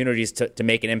many opportunities to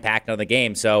make an impact on the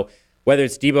game. So whether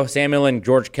it's Deebo Samuel and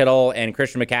George Kittle and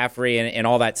Christian McCaffery and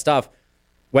all that stuff,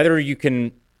 whether you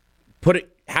can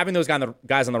having those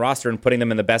guys on the roster and putting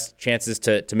them in the best chances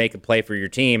to make a play for your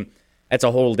team, that's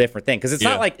a whole different thing. Because it's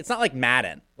not like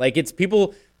Madden. Like, it's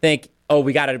people think, oh,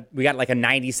 we got like a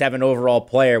 97 overall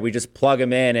player. We just plug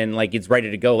him in and like it's ready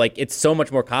to go. Like, it's so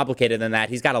much more complicated than that.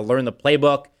 He's got to learn the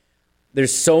playbook.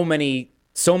 There's so many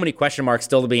question marks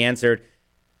still to be answered.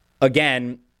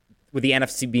 Again, with the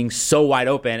NFC being so wide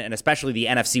open, and especially the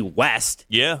NFC West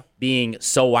being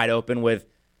so wide open with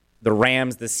the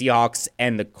Rams, the Seahawks,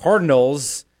 and the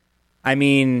Cardinals. I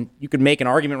mean, you could make an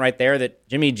argument right there that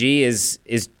Jimmy G is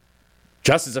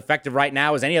just as effective right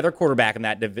now as any other quarterback in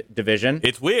that division.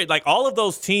 It's weird. Like, all of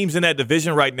those teams in that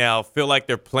division right now feel like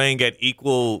they're playing at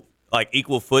equal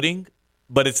footing,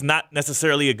 but it's not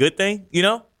necessarily a good thing,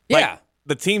 Yeah. Like,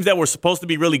 the teams that were supposed to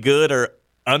be really good are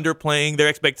underplaying their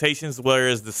expectations,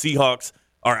 whereas the Seahawks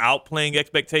are outplaying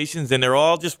expectations, and they're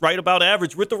all just right about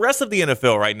average with the rest of the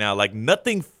NFL right now. Like,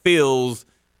 nothing feels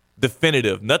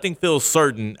definitive. Nothing feels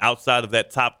certain outside of that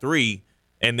top three.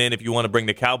 And then if you want to bring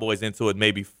the Cowboys into it,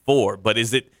 maybe four. But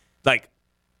is it like,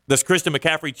 does Christian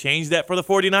McCaffery change that for the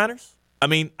 49ers? I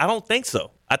mean, I don't think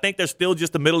so. I think they're still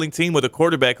just a middling team with a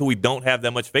quarterback who we don't have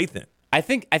that much faith in. I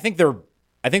think they're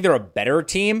a better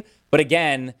team, but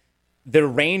again, the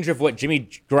range of what Jimmy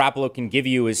Garoppolo can give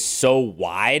you is so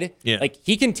wide. Yeah. Like,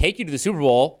 he can take you to the Super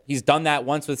Bowl. He's done that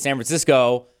once with San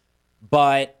Francisco,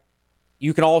 but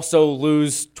you can also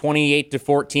lose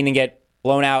 28-14 and get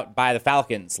blown out by the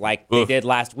Falcons like they did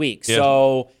last week. Yeah.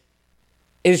 So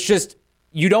it's just,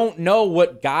 you don't know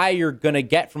what guy you're going to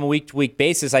get from a week-to-week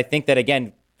basis. I think that,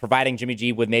 again, providing Jimmy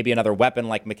G with maybe another weapon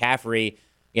like McCaffrey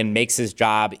makes his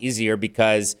job easier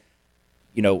because,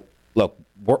 look,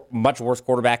 much worse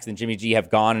quarterbacks than Jimmy G have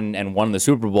gone and won the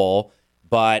Super Bowl.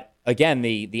 But again,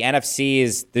 the NFC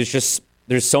is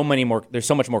there's so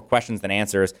much more questions than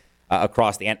answers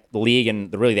across the league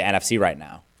and really the NFC right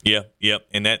now. Yeah,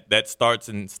 and that starts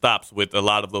and stops with a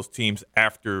lot of those teams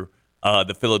after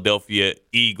the Philadelphia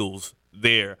Eagles.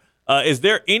 There is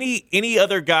there any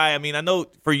other guy? I mean, I know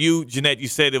for you, Jeanette, you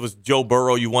said it was Joe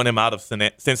Burrow. You want him out of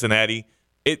Cincinnati.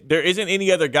 There isn't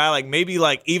any other guy, like maybe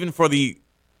like even for the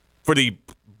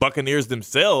Buccaneers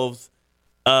themselves,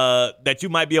 that you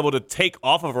might be able to take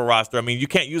off of a roster. I mean, you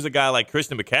can't use a guy like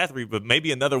Christian McCaffrey, but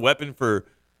maybe another weapon for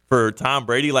Tom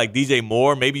Brady, like DJ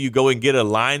Moore. Maybe you go and get a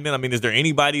lineman. I mean, is there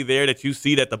anybody there that you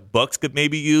see that the Bucs could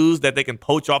maybe use that they can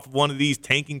poach off of one of these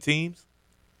tanking teams?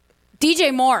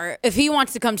 DJ Moore, if he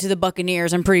wants to come to the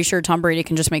Buccaneers, I'm pretty sure Tom Brady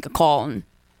can just make a call and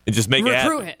just make it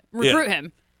happen. Recruit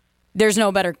him. There's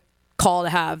no better call to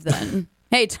have than,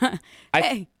 hey,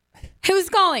 who's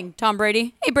calling? Tom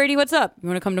Brady. Hey, Brady, what's up? You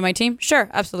want to come to my team? Sure,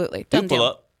 absolutely. Done pull deal.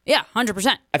 up. Yeah,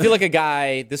 100%. I feel like a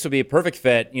guy, this would be a perfect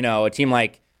fit, a team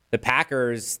like the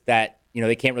Packers that,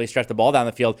 they can't really stretch the ball down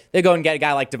the field. They go and get a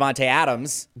guy like Devontae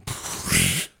Adams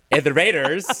at the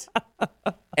Raiders.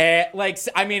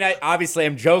 Obviously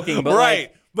I'm joking, but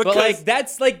right.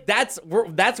 That's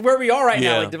where we are right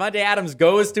now. Like, Devontae Adams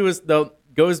goes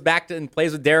back to and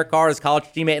plays with Derek Carr, his college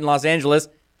teammate in Los Angeles.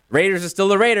 Raiders are still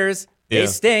the Raiders. They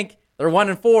stink. They're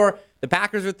 1-4. The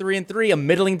Packers are 3-3, a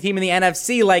middling team in the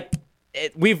NFC.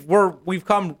 We've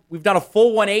done a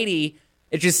full 180.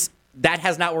 It's just that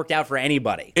has not worked out for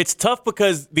anybody. It's tough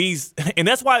because and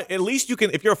that's why at least you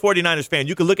can, if you're a 49ers fan,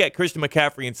 you can look at Christian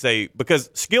McCaffery and say, because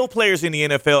skill players in the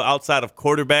NFL outside of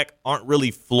quarterback aren't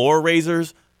really floor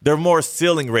raisers, they're more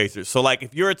ceiling raisers. So, like,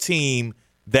 if you're a team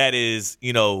that is,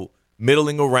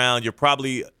 middling around, you're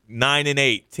probably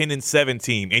 9-8, 10-7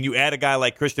 team, and you add a guy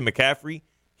like Christian McCaffery,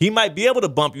 he might be able to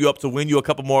bump you up to win you a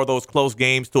couple more of those close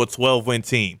games to a 12-win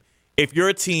team. If you're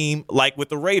a team like with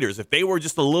the Raiders, if they were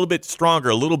just a little bit stronger,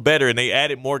 a little better, and they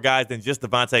added more guys than just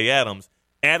Devontae Adams,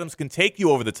 Adams can take you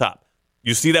over the top.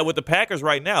 You see that with the Packers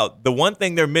right now. The one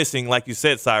thing they're missing, like you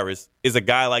said, Cyrus, is a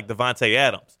guy like Devontae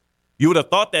Adams. You would have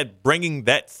thought that bringing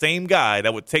that same guy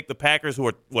that would take the Packers, who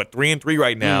are, 3-3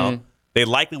 right now, they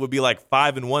likely would be like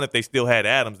 5-1 if they still had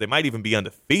Adams. They might even be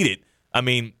undefeated. I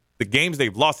mean, the games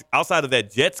they've lost, outside of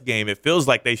that Jets game, it feels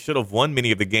like they should have won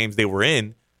many of the games they were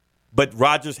in. But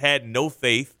Rodgers had no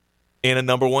faith in a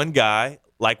number one guy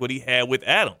like what he had with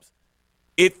Adams.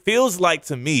 It feels like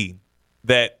to me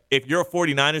that if you're a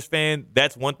 49ers fan,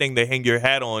 that's one thing to hang your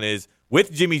hat on is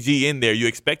with Jimmy G in there, you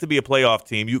expect to be a playoff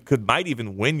team. You might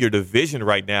even win your division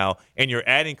right now, and you're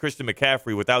adding Christian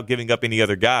McCaffrey without giving up any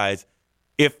other guys.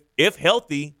 If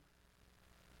healthy,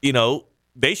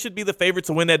 they should be the favorite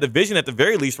to win that division at the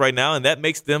very least right now, and that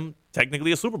makes them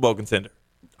technically a Super Bowl contender.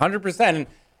 100%.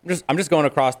 I'm just going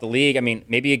across the league. I mean,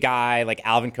 maybe a guy like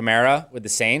Alvin Kamara with the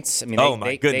Saints. I mean,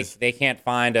 they can't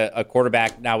find a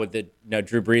quarterback now with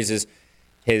Drew Brees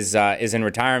is in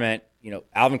retirement.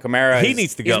 Alvin Kamara, he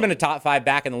needs to go. He's been a top 5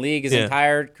 back in the league his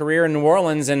entire career in New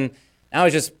Orleans, and now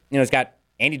he's just he's got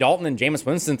Andy Dalton and Jameis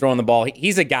Winston throwing the ball.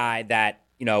 He's a guy that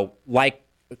like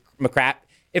McCraft.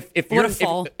 If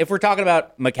we're talking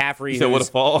about McCaffrey, what a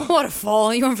fall! What a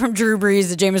fall! You went from Drew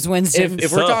Brees to Jameis Winston.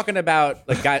 If we're talking about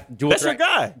dual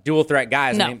threat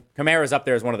guys, no. I mean, Kamara's up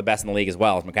there as one of the best in the league as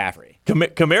well as McCaffrey.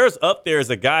 Kamara's up there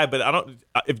as a guy, but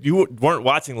if you weren't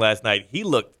watching last night, he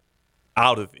looked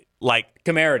out of it. Like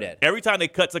Kamara did. Every time they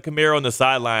cut to Kamara on the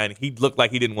sideline, he looked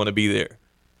like he didn't want to be there.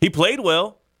 He played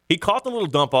well. He caught the little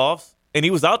dump offs. And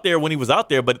he was out there when he was out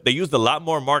there, but they used a lot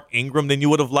more Mark Ingram than you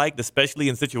would have liked, especially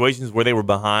in situations where they were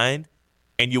behind.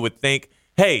 And you would think,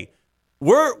 hey,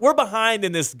 we're behind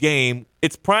in this game.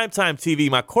 It's primetime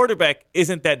TV. My quarterback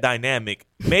isn't that dynamic.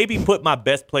 Maybe put my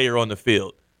best player on the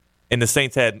field. And the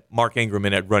Saints had Mark Ingram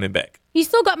in at running back. He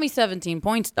still got me 17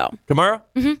 points, though. Kamara?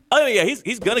 Mm-hmm. Oh, yeah,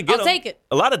 he's going to get I'll take it.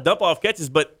 A lot of dump-off catches,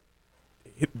 but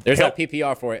there's that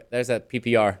PPR for it. There's that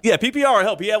PPR. Yeah, PPR will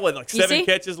help. He had, 7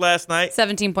 catches last night?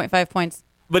 17.5 points.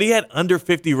 But he had under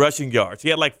 50 rushing yards. He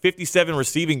had 57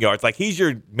 receiving yards. He's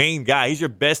your main guy. He's your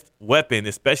best weapon,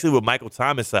 especially with Michael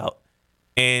Thomas out.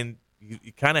 And you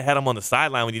kind of had him on the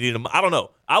sideline when you needed him. I don't know.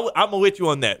 I'm with you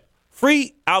on that.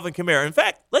 Free Alvin Kamara. In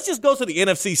fact, let's just go to the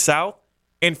NFC South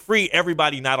and free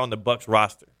everybody not on the Bucs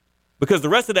roster. Because the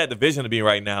rest of that division to be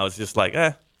right now is just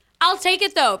I'll take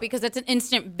it, though, because it's an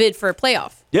instant bid for a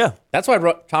playoff. Yeah. That's why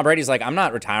Tom Brady's like, I'm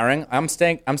not retiring. I'm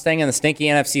staying in the stinky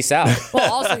NFC South.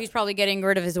 Well, also, he's probably getting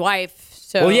rid of his wife.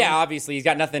 So. Well, yeah, obviously. He's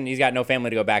got nothing. He's got no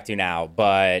family to go back to now.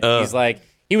 But he's like,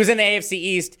 he was in the AFC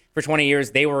East for 20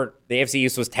 years. The AFC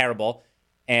East was terrible.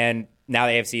 And now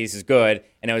the AFC East is good.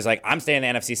 And it was like, I'm staying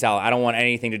in the NFC South. I don't want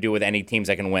anything to do with any teams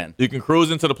that can win. You can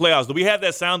cruise into the playoffs. Do we have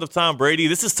that sound of Tom Brady?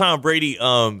 This is Tom Brady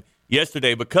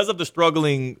yesterday, because of the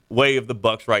struggling way of the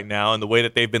Bucs right now and the way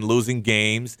that they've been losing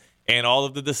games and all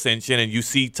of the dissension, and you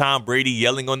see Tom Brady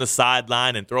yelling on the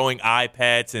sideline and throwing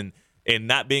iPads and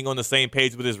not being on the same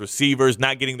page with his receivers,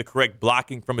 not getting the correct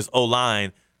blocking from his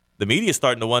O-line, the media's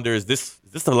starting to wonder, is this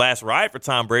the last ride for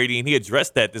Tom Brady? And he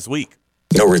addressed that this week.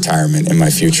 No retirement in my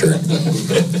future.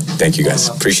 Thank you, guys.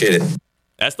 Appreciate it.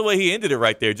 That's the way he ended it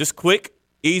right there. Just quick,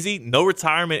 easy, no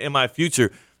retirement in my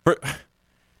future.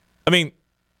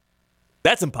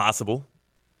 That's impossible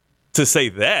to say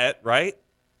that, right?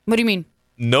 What do you mean?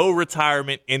 No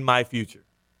retirement in my future.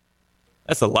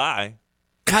 That's a lie.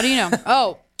 How do you know?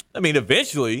 Oh.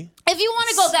 Eventually. If you want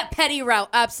to go that petty route,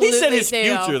 absolutely. He said his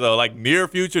future, though, near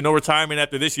future, no retirement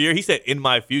after this year. He said in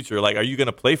my future. Are you going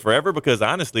to play forever? Because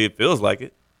honestly, it feels like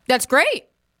it. That's great.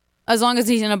 As long as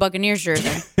he's in a Buccaneers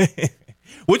jersey.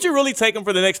 Would you really take him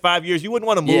for the next 5 years? You wouldn't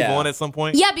want to move on at some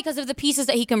point? Yeah, because of the pieces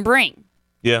that he can bring.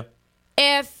 Yeah.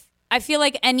 I feel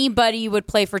like anybody would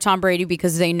play for Tom Brady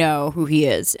because they know who he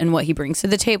is and what he brings to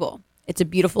the table. It's a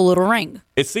beautiful little ring.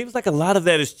 It seems like a lot of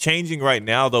that is changing right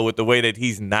now, though, with the way that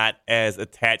he's not as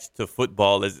attached to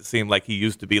football as it seemed like he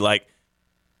used to be.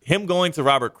 Him going to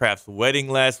Robert Kraft's wedding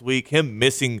last week, him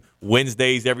missing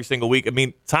Wednesdays every single week.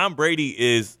 Tom Brady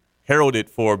is heralded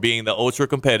for being the ultra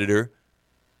competitor,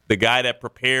 the guy that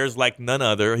prepares like none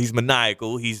other. He's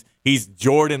maniacal. He's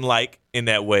Jordan-like in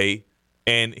that way.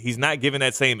 and he's not giving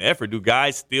that same effort. Do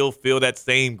guys still feel that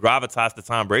same gravitas to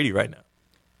Tom Brady right now?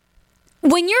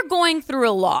 When you're going through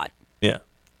a lot, Yeah.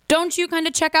 don't you kind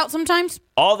of check out sometimes?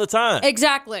 All the time.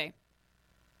 Exactly.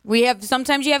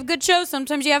 Sometimes you have good shows,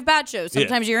 sometimes you have bad shows.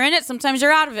 Sometimes you're in it, sometimes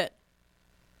you're out of it.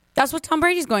 That's what Tom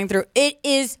Brady's going through. It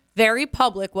is very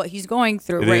public what he's going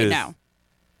through right now.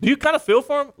 Do you kind of feel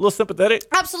for him? A little sympathetic?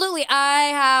 Absolutely. I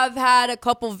have had a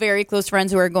couple very close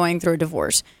friends who are going through a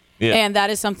divorce. Yeah. And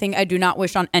that is something I do not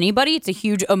wish on anybody. It's a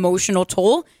huge emotional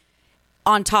toll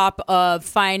on top of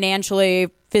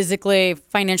financially, physically.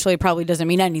 Financially probably doesn't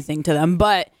mean anything to them,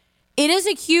 but it is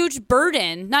a huge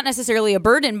burden. Not necessarily a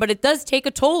burden, but it does take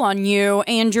a toll on you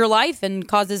and your life and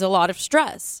causes a lot of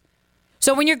stress.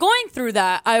 So when you're going through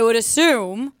that, I would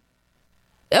assume,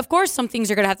 of course, some things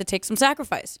are going to have to take some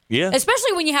sacrifice. Yeah.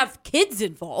 Especially when you have kids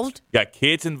involved. Got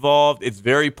kids involved. It's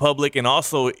very public. And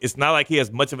also, it's not like he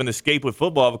has much of an escape with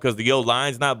football because the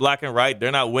line's not black and right.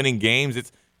 They're not winning games.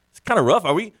 It's kind of rough.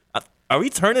 Are we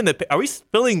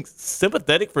feeling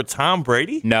sympathetic for Tom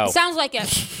Brady? No. Sounds like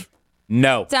it.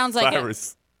 No. Sounds like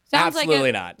Cyrus. it. Sounds Absolutely like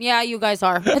it. not. Yeah, you guys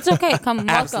are. It's okay. Come, welcome.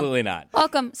 Absolutely not.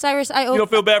 Welcome, Cyrus. You don't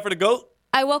feel bad for the GOAT?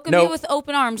 I welcome Nope. you with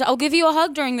open arms. I'll give you a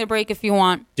hug during the break if you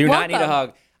want. Do not Welcome. need a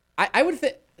hug. I would.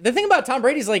 The thing about Tom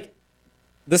Brady is like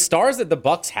the stars that the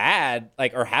Bucs had,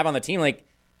 like, or have on the team, like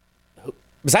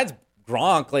besides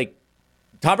Gronk, like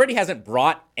Tom Brady hasn't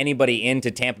brought anybody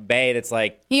into Tampa Bay that's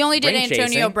like He only did ring Antonio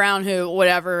chasing. Brown, who,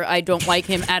 whatever, I don't like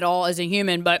him at all as a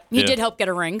human, but he did help get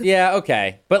a ring. Yeah,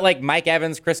 okay. But like Mike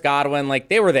Evans, Chris Godwin, like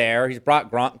they were there. He's brought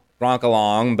Gronk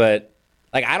along, but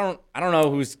like I don't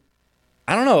know who's.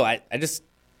 I don't know. I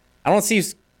don't see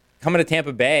who's coming to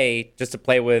Tampa Bay just to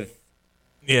play with.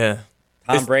 Yeah.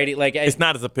 Tom Brady, like it's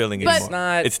not as appealing anymore.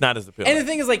 It's not as appealing. And the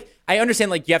thing is, like, I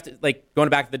understand, like, you have to, like, going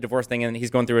back to the divorce thing, and he's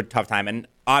going through a tough time, and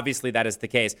obviously that is the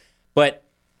case. But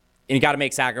and you got to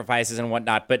make sacrifices and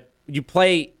whatnot. But you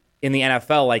play in the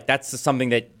NFL, like, that's just something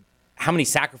that. How many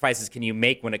sacrifices can you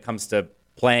make when it comes to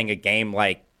playing a game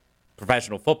like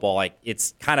professional football? Like,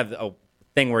 it's kind of a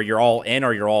thing where you're all in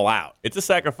or you're all out. It's a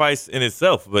sacrifice in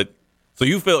itself, but so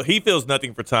he feels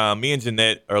nothing for Tom. Me and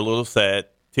Jeanette are a little sad.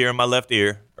 Tear in my left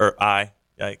ear or eye.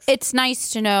 Yikes. It's nice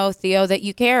to know, Theo, that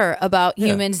you care about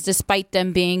humans despite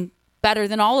them being better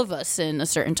than all of us in a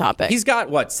certain topic. He's got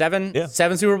what, seven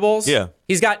Super Bowls? Yeah.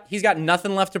 He's got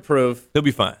nothing left to prove. He'll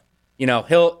be fine. You know,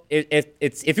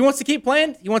 if he wants to keep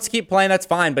playing, that's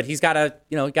fine, but he's got to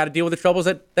deal with the troubles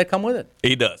that come with it.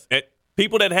 He does.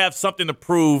 People that have something to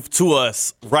prove to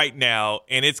us right now,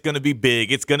 and it's going to be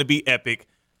big, it's going to be epic.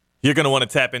 You're going to want to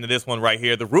tap into this one right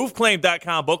here. The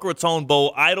roofclaim.com Boca Raton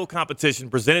Bowl Idol Competition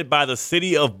presented by the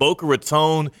city of Boca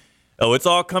Raton. Oh, it's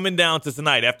all coming down to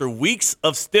tonight. After weeks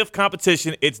of stiff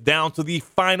competition, it's down to the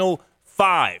final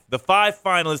five. The five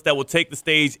finalists that will take the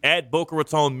stage at Boca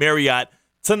Raton Marriott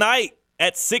tonight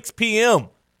at 6 p.m.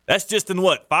 That's just in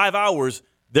 5 hours.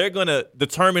 They're going to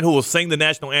determine who will sing the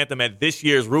national anthem at this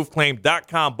year's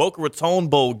roofclaim.com Boca Raton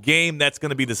Bowl game. That's going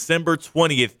to be December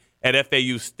 20th at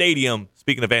FAU Stadium.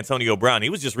 Speaking of Antonio Brown, he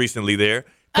was just recently there.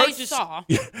 I saw.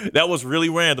 That was really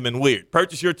random and weird.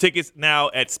 Purchase your tickets now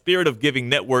at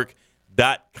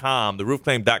spiritofgivingnetwork.com. The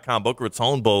roofclaim.com Boca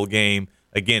Raton Bowl game.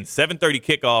 Again, 7:30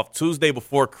 kickoff, Tuesday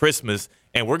before Christmas.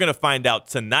 And we're going to find out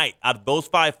tonight, out of those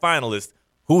five finalists,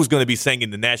 who's going to be singing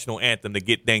the national anthem to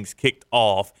get things kicked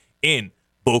off in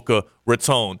Boca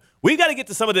Raton. We got to get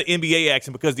to some of the NBA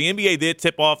action because the NBA did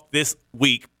tip off this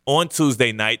week on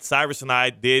Tuesday night. Cyrus and I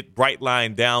did bright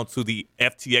line down to the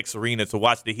FTX Arena to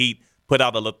watch the Heat put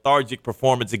out a lethargic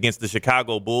performance against the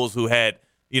Chicago Bulls, who had,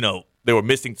 they were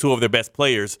missing two of their best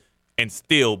players and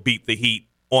still beat the Heat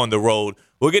on the road.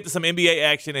 We'll get to some NBA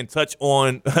action and touch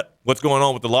on what's going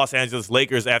on with the Los Angeles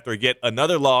Lakers after yet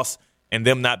another loss and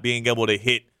them not being able to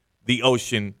hit the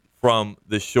ocean from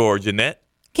the shore. Jeanette?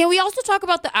 Can we also talk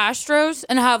about the Astros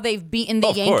and how they've beaten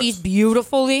the Yankees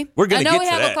beautifully? We're going to get to that. I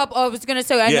know we have a couple. I was going to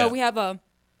say, I know we have a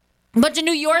bunch of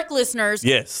New York listeners.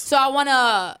 Yes. So I want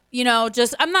to,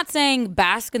 I'm not saying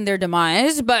bask in their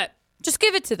demise, but just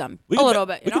give it to them a little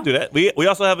bit. We can do that. We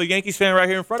also have a Yankees fan right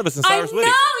here in front of us in Cyrus Whitty.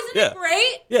 I know. Isn't it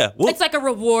great? Yeah. It's like a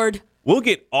reward. We'll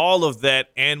get all of that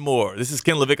and more. This is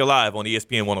Ken LaVicka Live on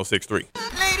ESPN 106.3.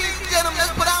 Ladies and gentlemen,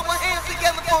 let's put our hands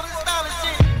together for this stylish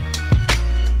shit.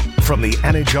 From the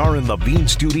Anajar and Levine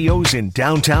Studios in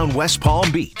downtown West Palm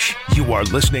Beach, you are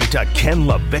listening to Ken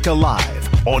LaVicka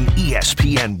Live on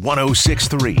ESPN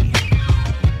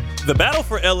 106.3. The battle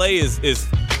for LA is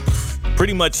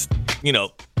pretty much,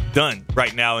 done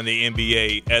right now in the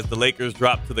NBA as the Lakers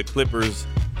drop to the Clippers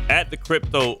at the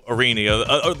Crypto Arena,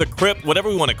 or the Crypt, whatever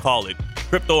we want to call it.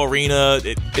 Crypto Arena.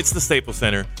 It's the Staples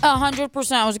Center.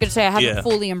 100%. I was going to say I haven't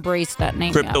fully embraced that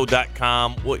name yet.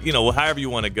 Crypto.com. Well, however you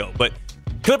want to go. But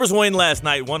Clippers win last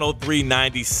night,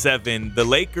 103-97. The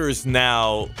Lakers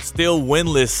now still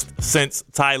winless since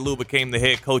Ty Lue became the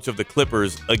head coach of the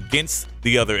Clippers against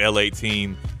the other LA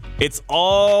team. It's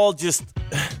all just...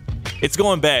 It's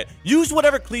going bad. Use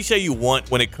whatever cliche you want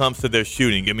when it comes to their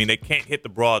shooting. I mean, they can't hit the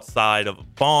broadside of a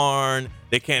barn.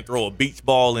 They can't throw a beach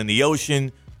ball in the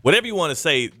ocean. Whatever you want to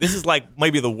say, this is like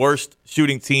maybe the worst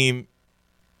shooting team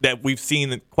that we've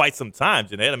seen in quite some time,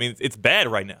 Jeanette. I mean, it's bad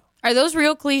right now. Are those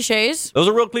real cliches? Those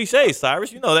are real cliches,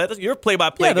 Cyrus. You know that. You're a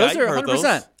play-by-play guy. Yeah, those are 100%.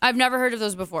 Those. I've never heard of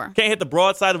those before. Can't hit the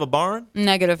broadside of a barn?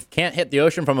 Negative. Can't hit the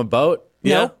ocean from a boat?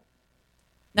 Yeah. Nope.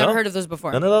 Never heard of those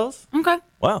before. None of those? Okay.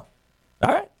 Wow.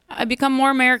 All right. I become more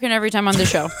American every time on the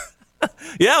show.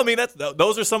 Yeah, I mean,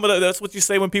 those are some of that's what you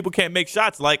say when people can't make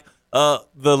shots. Like the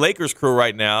Lakers crew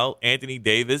right now, Anthony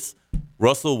Davis,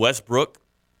 Russell Westbrook,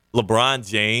 LeBron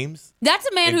James. That's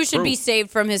a man who should be saved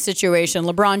from his situation,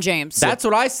 LeBron James. That's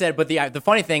what I said, but the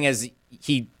funny thing is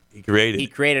he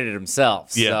created it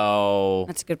himself. Yeah. So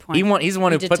that's a good point. He's the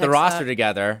one who put the roster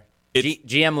together.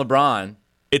 GM LeBron.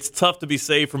 It's tough to be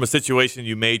saved from a situation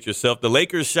you made yourself. The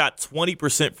Lakers shot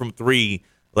 20% from three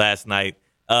last night.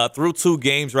 Through 2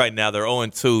 games right now, they're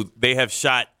 0-2. They have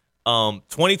shot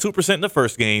 22% in the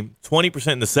first game,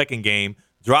 20% in the second game,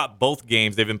 dropped both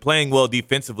games. They've been playing well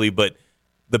defensively, but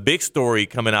the big story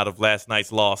coming out of last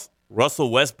night's loss, Russell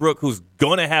Westbrook, who's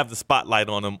going to have the spotlight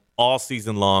on him all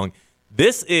season long.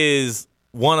 This is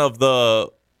one of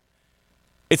the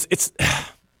it's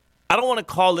I don't want to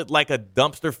call it like a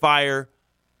dumpster fire.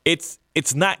 It's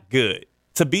not good.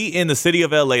 To be in the city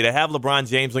of L.A., to have LeBron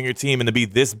James on your team and to be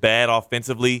this bad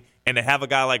offensively, and to have a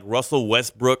guy like Russell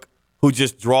Westbrook who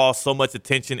just draws so much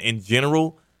attention in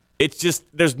general, it's just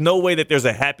there's no way that there's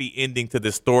a happy ending to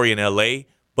this story in L.A.,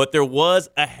 but there was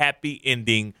a happy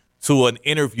ending to an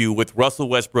interview with Russell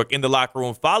Westbrook in the locker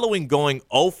room following going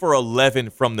 0 for 11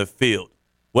 from the field.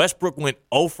 Westbrook went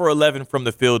 0 for 11 from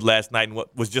the field last night in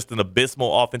what was just an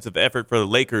abysmal offensive effort for the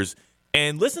Lakers.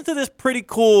 And listen to this pretty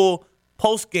cool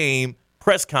post-game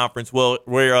press conference where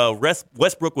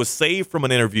Westbrook was saved from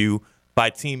an interview by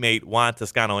teammate Juan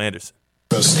Toscano-Anderson.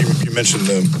 You mentioned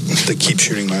the keep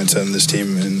shooting mindset in this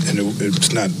team, and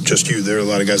it's not just you. There are a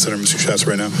lot of guys that are missing shots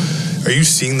right now. Are you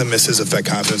seeing the misses affect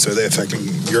confidence? Are they affecting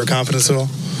your confidence at all?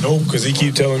 No, because he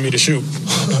keep telling me to shoot.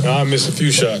 I missed a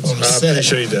few shots. I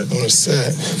appreciate that. On the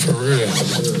set, for real.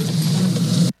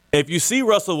 If you see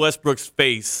Russell Westbrook's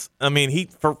face, I mean,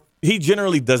 he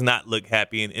generally does not look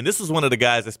happy. And this was one of the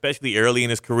guys, especially early in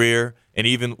his career, and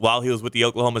even while he was with the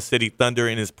Oklahoma City Thunder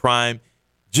in his prime,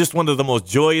 just one of the most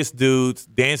joyous dudes,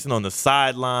 dancing on the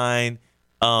sideline,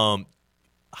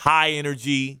 high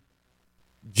energy,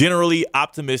 generally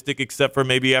optimistic, except for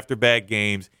maybe after bad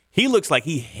games. He looks like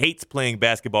he hates playing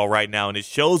basketball right now, and it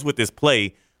shows with his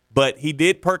play. But he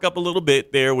did perk up a little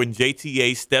bit there when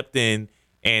JTA stepped in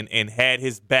and had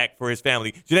his back for his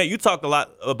family. Jeanette, you talked a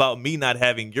lot about me not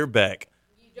having your back.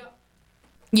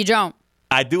 You don't.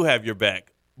 I do have your back.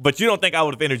 But you don't think I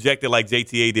would have interjected like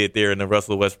JTA did there in the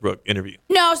Russell Westbrook interview?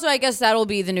 No, so I guess that'll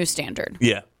be the new standard.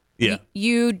 Yeah.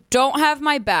 You don't have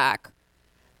my back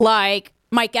like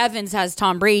Mike Evans has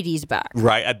Tom Brady's back.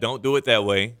 Right. I don't do it that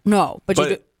way. No, but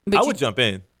I would jump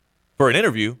in for an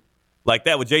interview like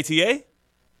that with JTA.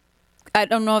 I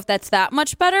don't know if that's that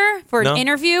much better for an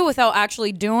interview without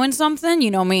actually doing something. You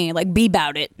know me, like be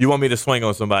about it. You want me to swing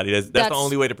on somebody. That's the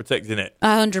only way to protect Jeanette.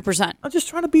 100%. I'm just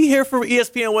trying to be here for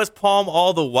ESPN West Palm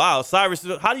all the while. Cyrus,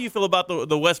 how do you feel about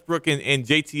the Westbrook and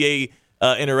JTA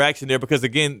interaction there? Because,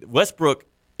 again, Westbrook,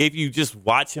 if you just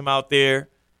watch him out there,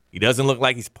 he doesn't look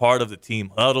like he's part of the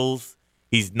team huddles.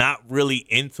 He's not really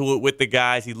into it with the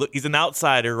guys. He's an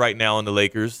outsider right now in the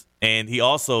Lakers, and he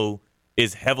also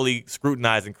is heavily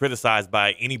scrutinized and criticized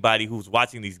by anybody who's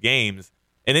watching these games.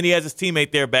 And then he has his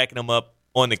teammate there backing him up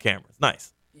on the camera. It's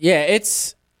nice. Yeah,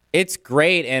 it's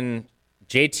great. And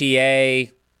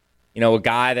JTA, a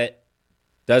guy that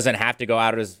doesn't have to go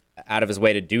out of his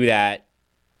way to do that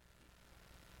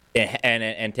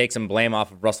and take some blame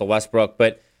off of Russell Westbrook.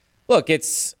 But look,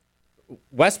 it's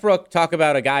Westbrook, talk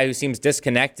about a guy who seems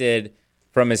disconnected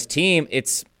from his team.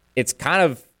 It's kind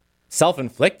of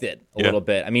self-inflicted a little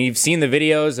bit. I mean, you've seen the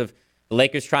videos of the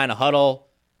Lakers trying to huddle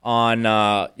on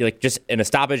just in a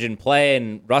stoppage in play,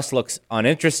 and Russ looks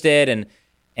uninterested,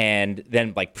 and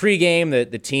then like pregame,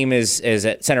 the team is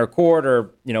at center court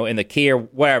or in the key or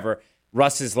wherever.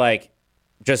 Russ is like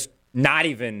just not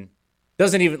even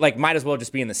doesn't even like might as well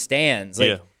just be in the stands.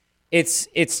 Like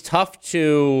it's tough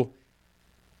to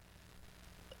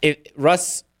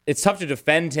It's tough to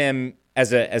defend him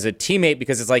as a teammate,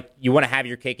 because it's like you want to have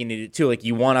your cake and eat it too. Like,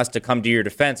 you want us to come to your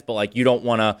defense, but like you don't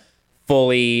want to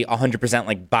fully 100%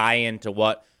 like buy into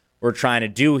what we're trying to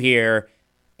do here.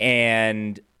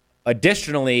 And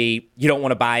additionally, you don't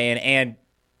want to buy in, and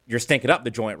you're stinking up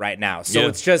the joint right now.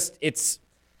 So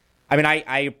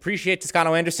I appreciate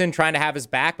Toscano Anderson trying to have his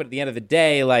back, but at the end of the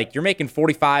day, like, you're making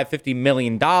 $45-50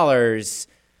 million. It's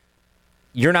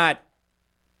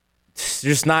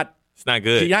not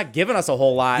good. You're not giving us a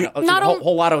whole lot,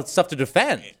 whole lot of stuff to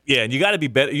defend. Yeah, and you got to be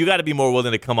better. You got to be more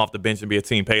willing to come off the bench and be a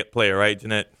team player, right,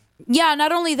 Jeanette? Yeah,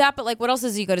 not only that, but like, what else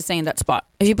is he going to say in that spot?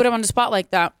 If you put him on the spot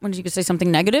like that, when you could say something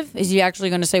negative, is he actually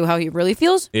going to say how he really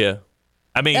feels? Yeah,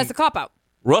 I mean, that's the cop out.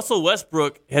 Russell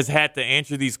Westbrook has had to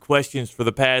answer these questions for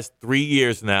the past 3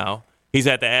 years now. He's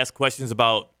had to ask questions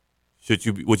about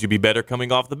would you be better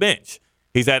coming off the bench.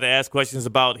 He's had to ask questions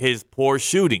about his poor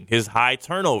shooting, his high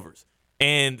turnovers,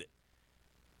 and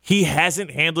he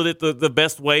hasn't handled it the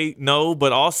best way, no,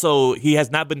 but also he has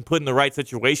not been put in the right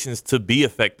situations to be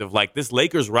effective. Like, this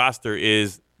Lakers roster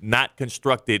is not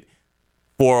constructed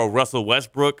for a Russell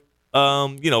Westbrook,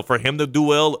 for him to do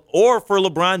well, or for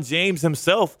LeBron James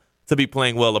himself to be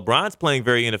playing well. LeBron's playing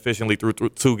very inefficiently through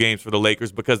 2 games for the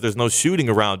Lakers because there's no shooting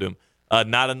around him,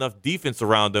 not enough defense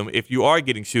around him if you are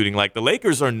getting shooting. Like, the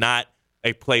Lakers are not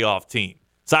a playoff team.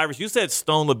 Cyrus, you said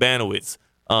Stone Labanowitz,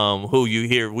 who you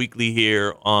hear weekly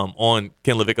here on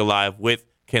Ken LaVicka Live with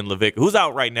Ken LaVicka, who's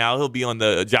out right now. He'll be on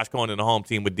the Josh Cohen and the home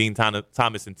team with Dean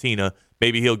Thomas and Tina.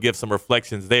 Maybe he'll give some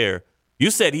reflections there. You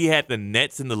said he had the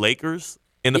Nets and the Lakers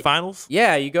in the finals?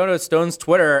 Yeah, you go to Stone's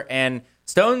Twitter, and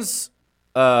Stone's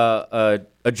a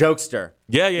jokester.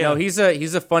 Yeah. He's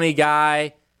a funny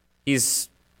guy. He's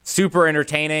super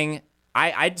entertaining.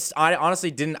 I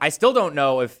honestly didn't. I still don't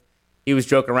know if he was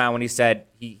joking around when he said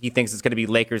he thinks it's going to be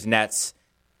Lakers Nets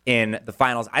in the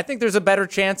finals. I think there's a better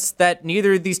chance that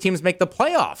neither of these teams make the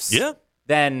playoffs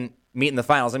than meet in the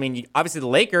finals. I mean, obviously the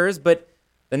Lakers, but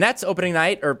the Nets opening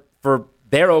night, or for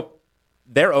their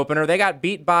opener, they got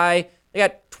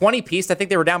 20-piece. I think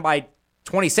they were down by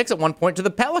 26 at one point to the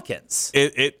Pelicans.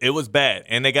 It was bad,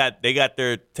 and they got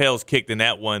their tails kicked in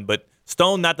that one. But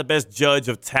Stone, not the best judge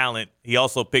of talent. He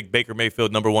also picked Baker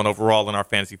Mayfield number 1 overall in our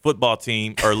fantasy football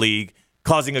team or league,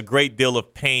 causing a great deal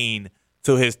of pain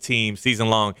to his team season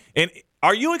long. And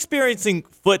are you experiencing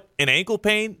foot and ankle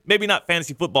pain? Maybe not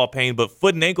fantasy football pain, but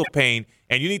foot and ankle pain,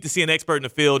 and you need to see an expert in the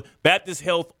field. Baptist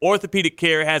Health Orthopedic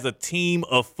Care has a team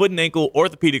of foot and ankle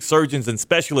orthopedic surgeons and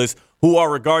specialists who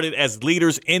are regarded as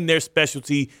leaders in their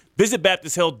specialty. Visit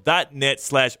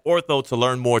BaptistHealth.net/ortho to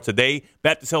learn more today.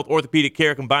 Baptist Health Orthopedic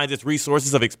Care combines its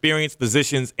resources of experienced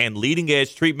physicians and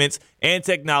leading-edge treatments and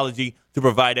technology to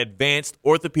provide advanced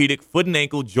orthopedic foot and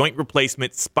ankle joint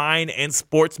replacement, spine, and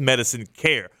sports medicine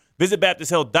care. Visit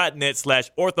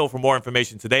BaptistHealth.net/ortho for more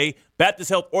information today. Baptist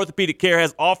Health Orthopedic Care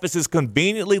has offices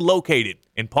conveniently located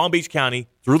in Palm Beach County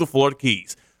through the Florida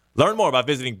Keys. Learn more by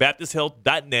visiting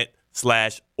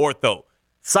BaptistHealth.net/ortho.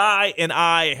 Cy and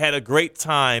I had a great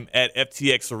time at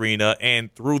FTX Arena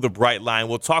and through the Bright Line.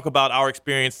 We'll talk about our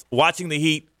experience watching the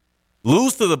Heat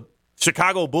lose to the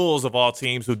Chicago Bulls, of all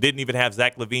teams, who didn't even have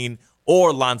Zach LaVine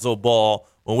or Lonzo Ball,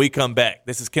 when we come back.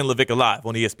 This is Ken LaVicka Live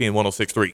on ESPN 106.3.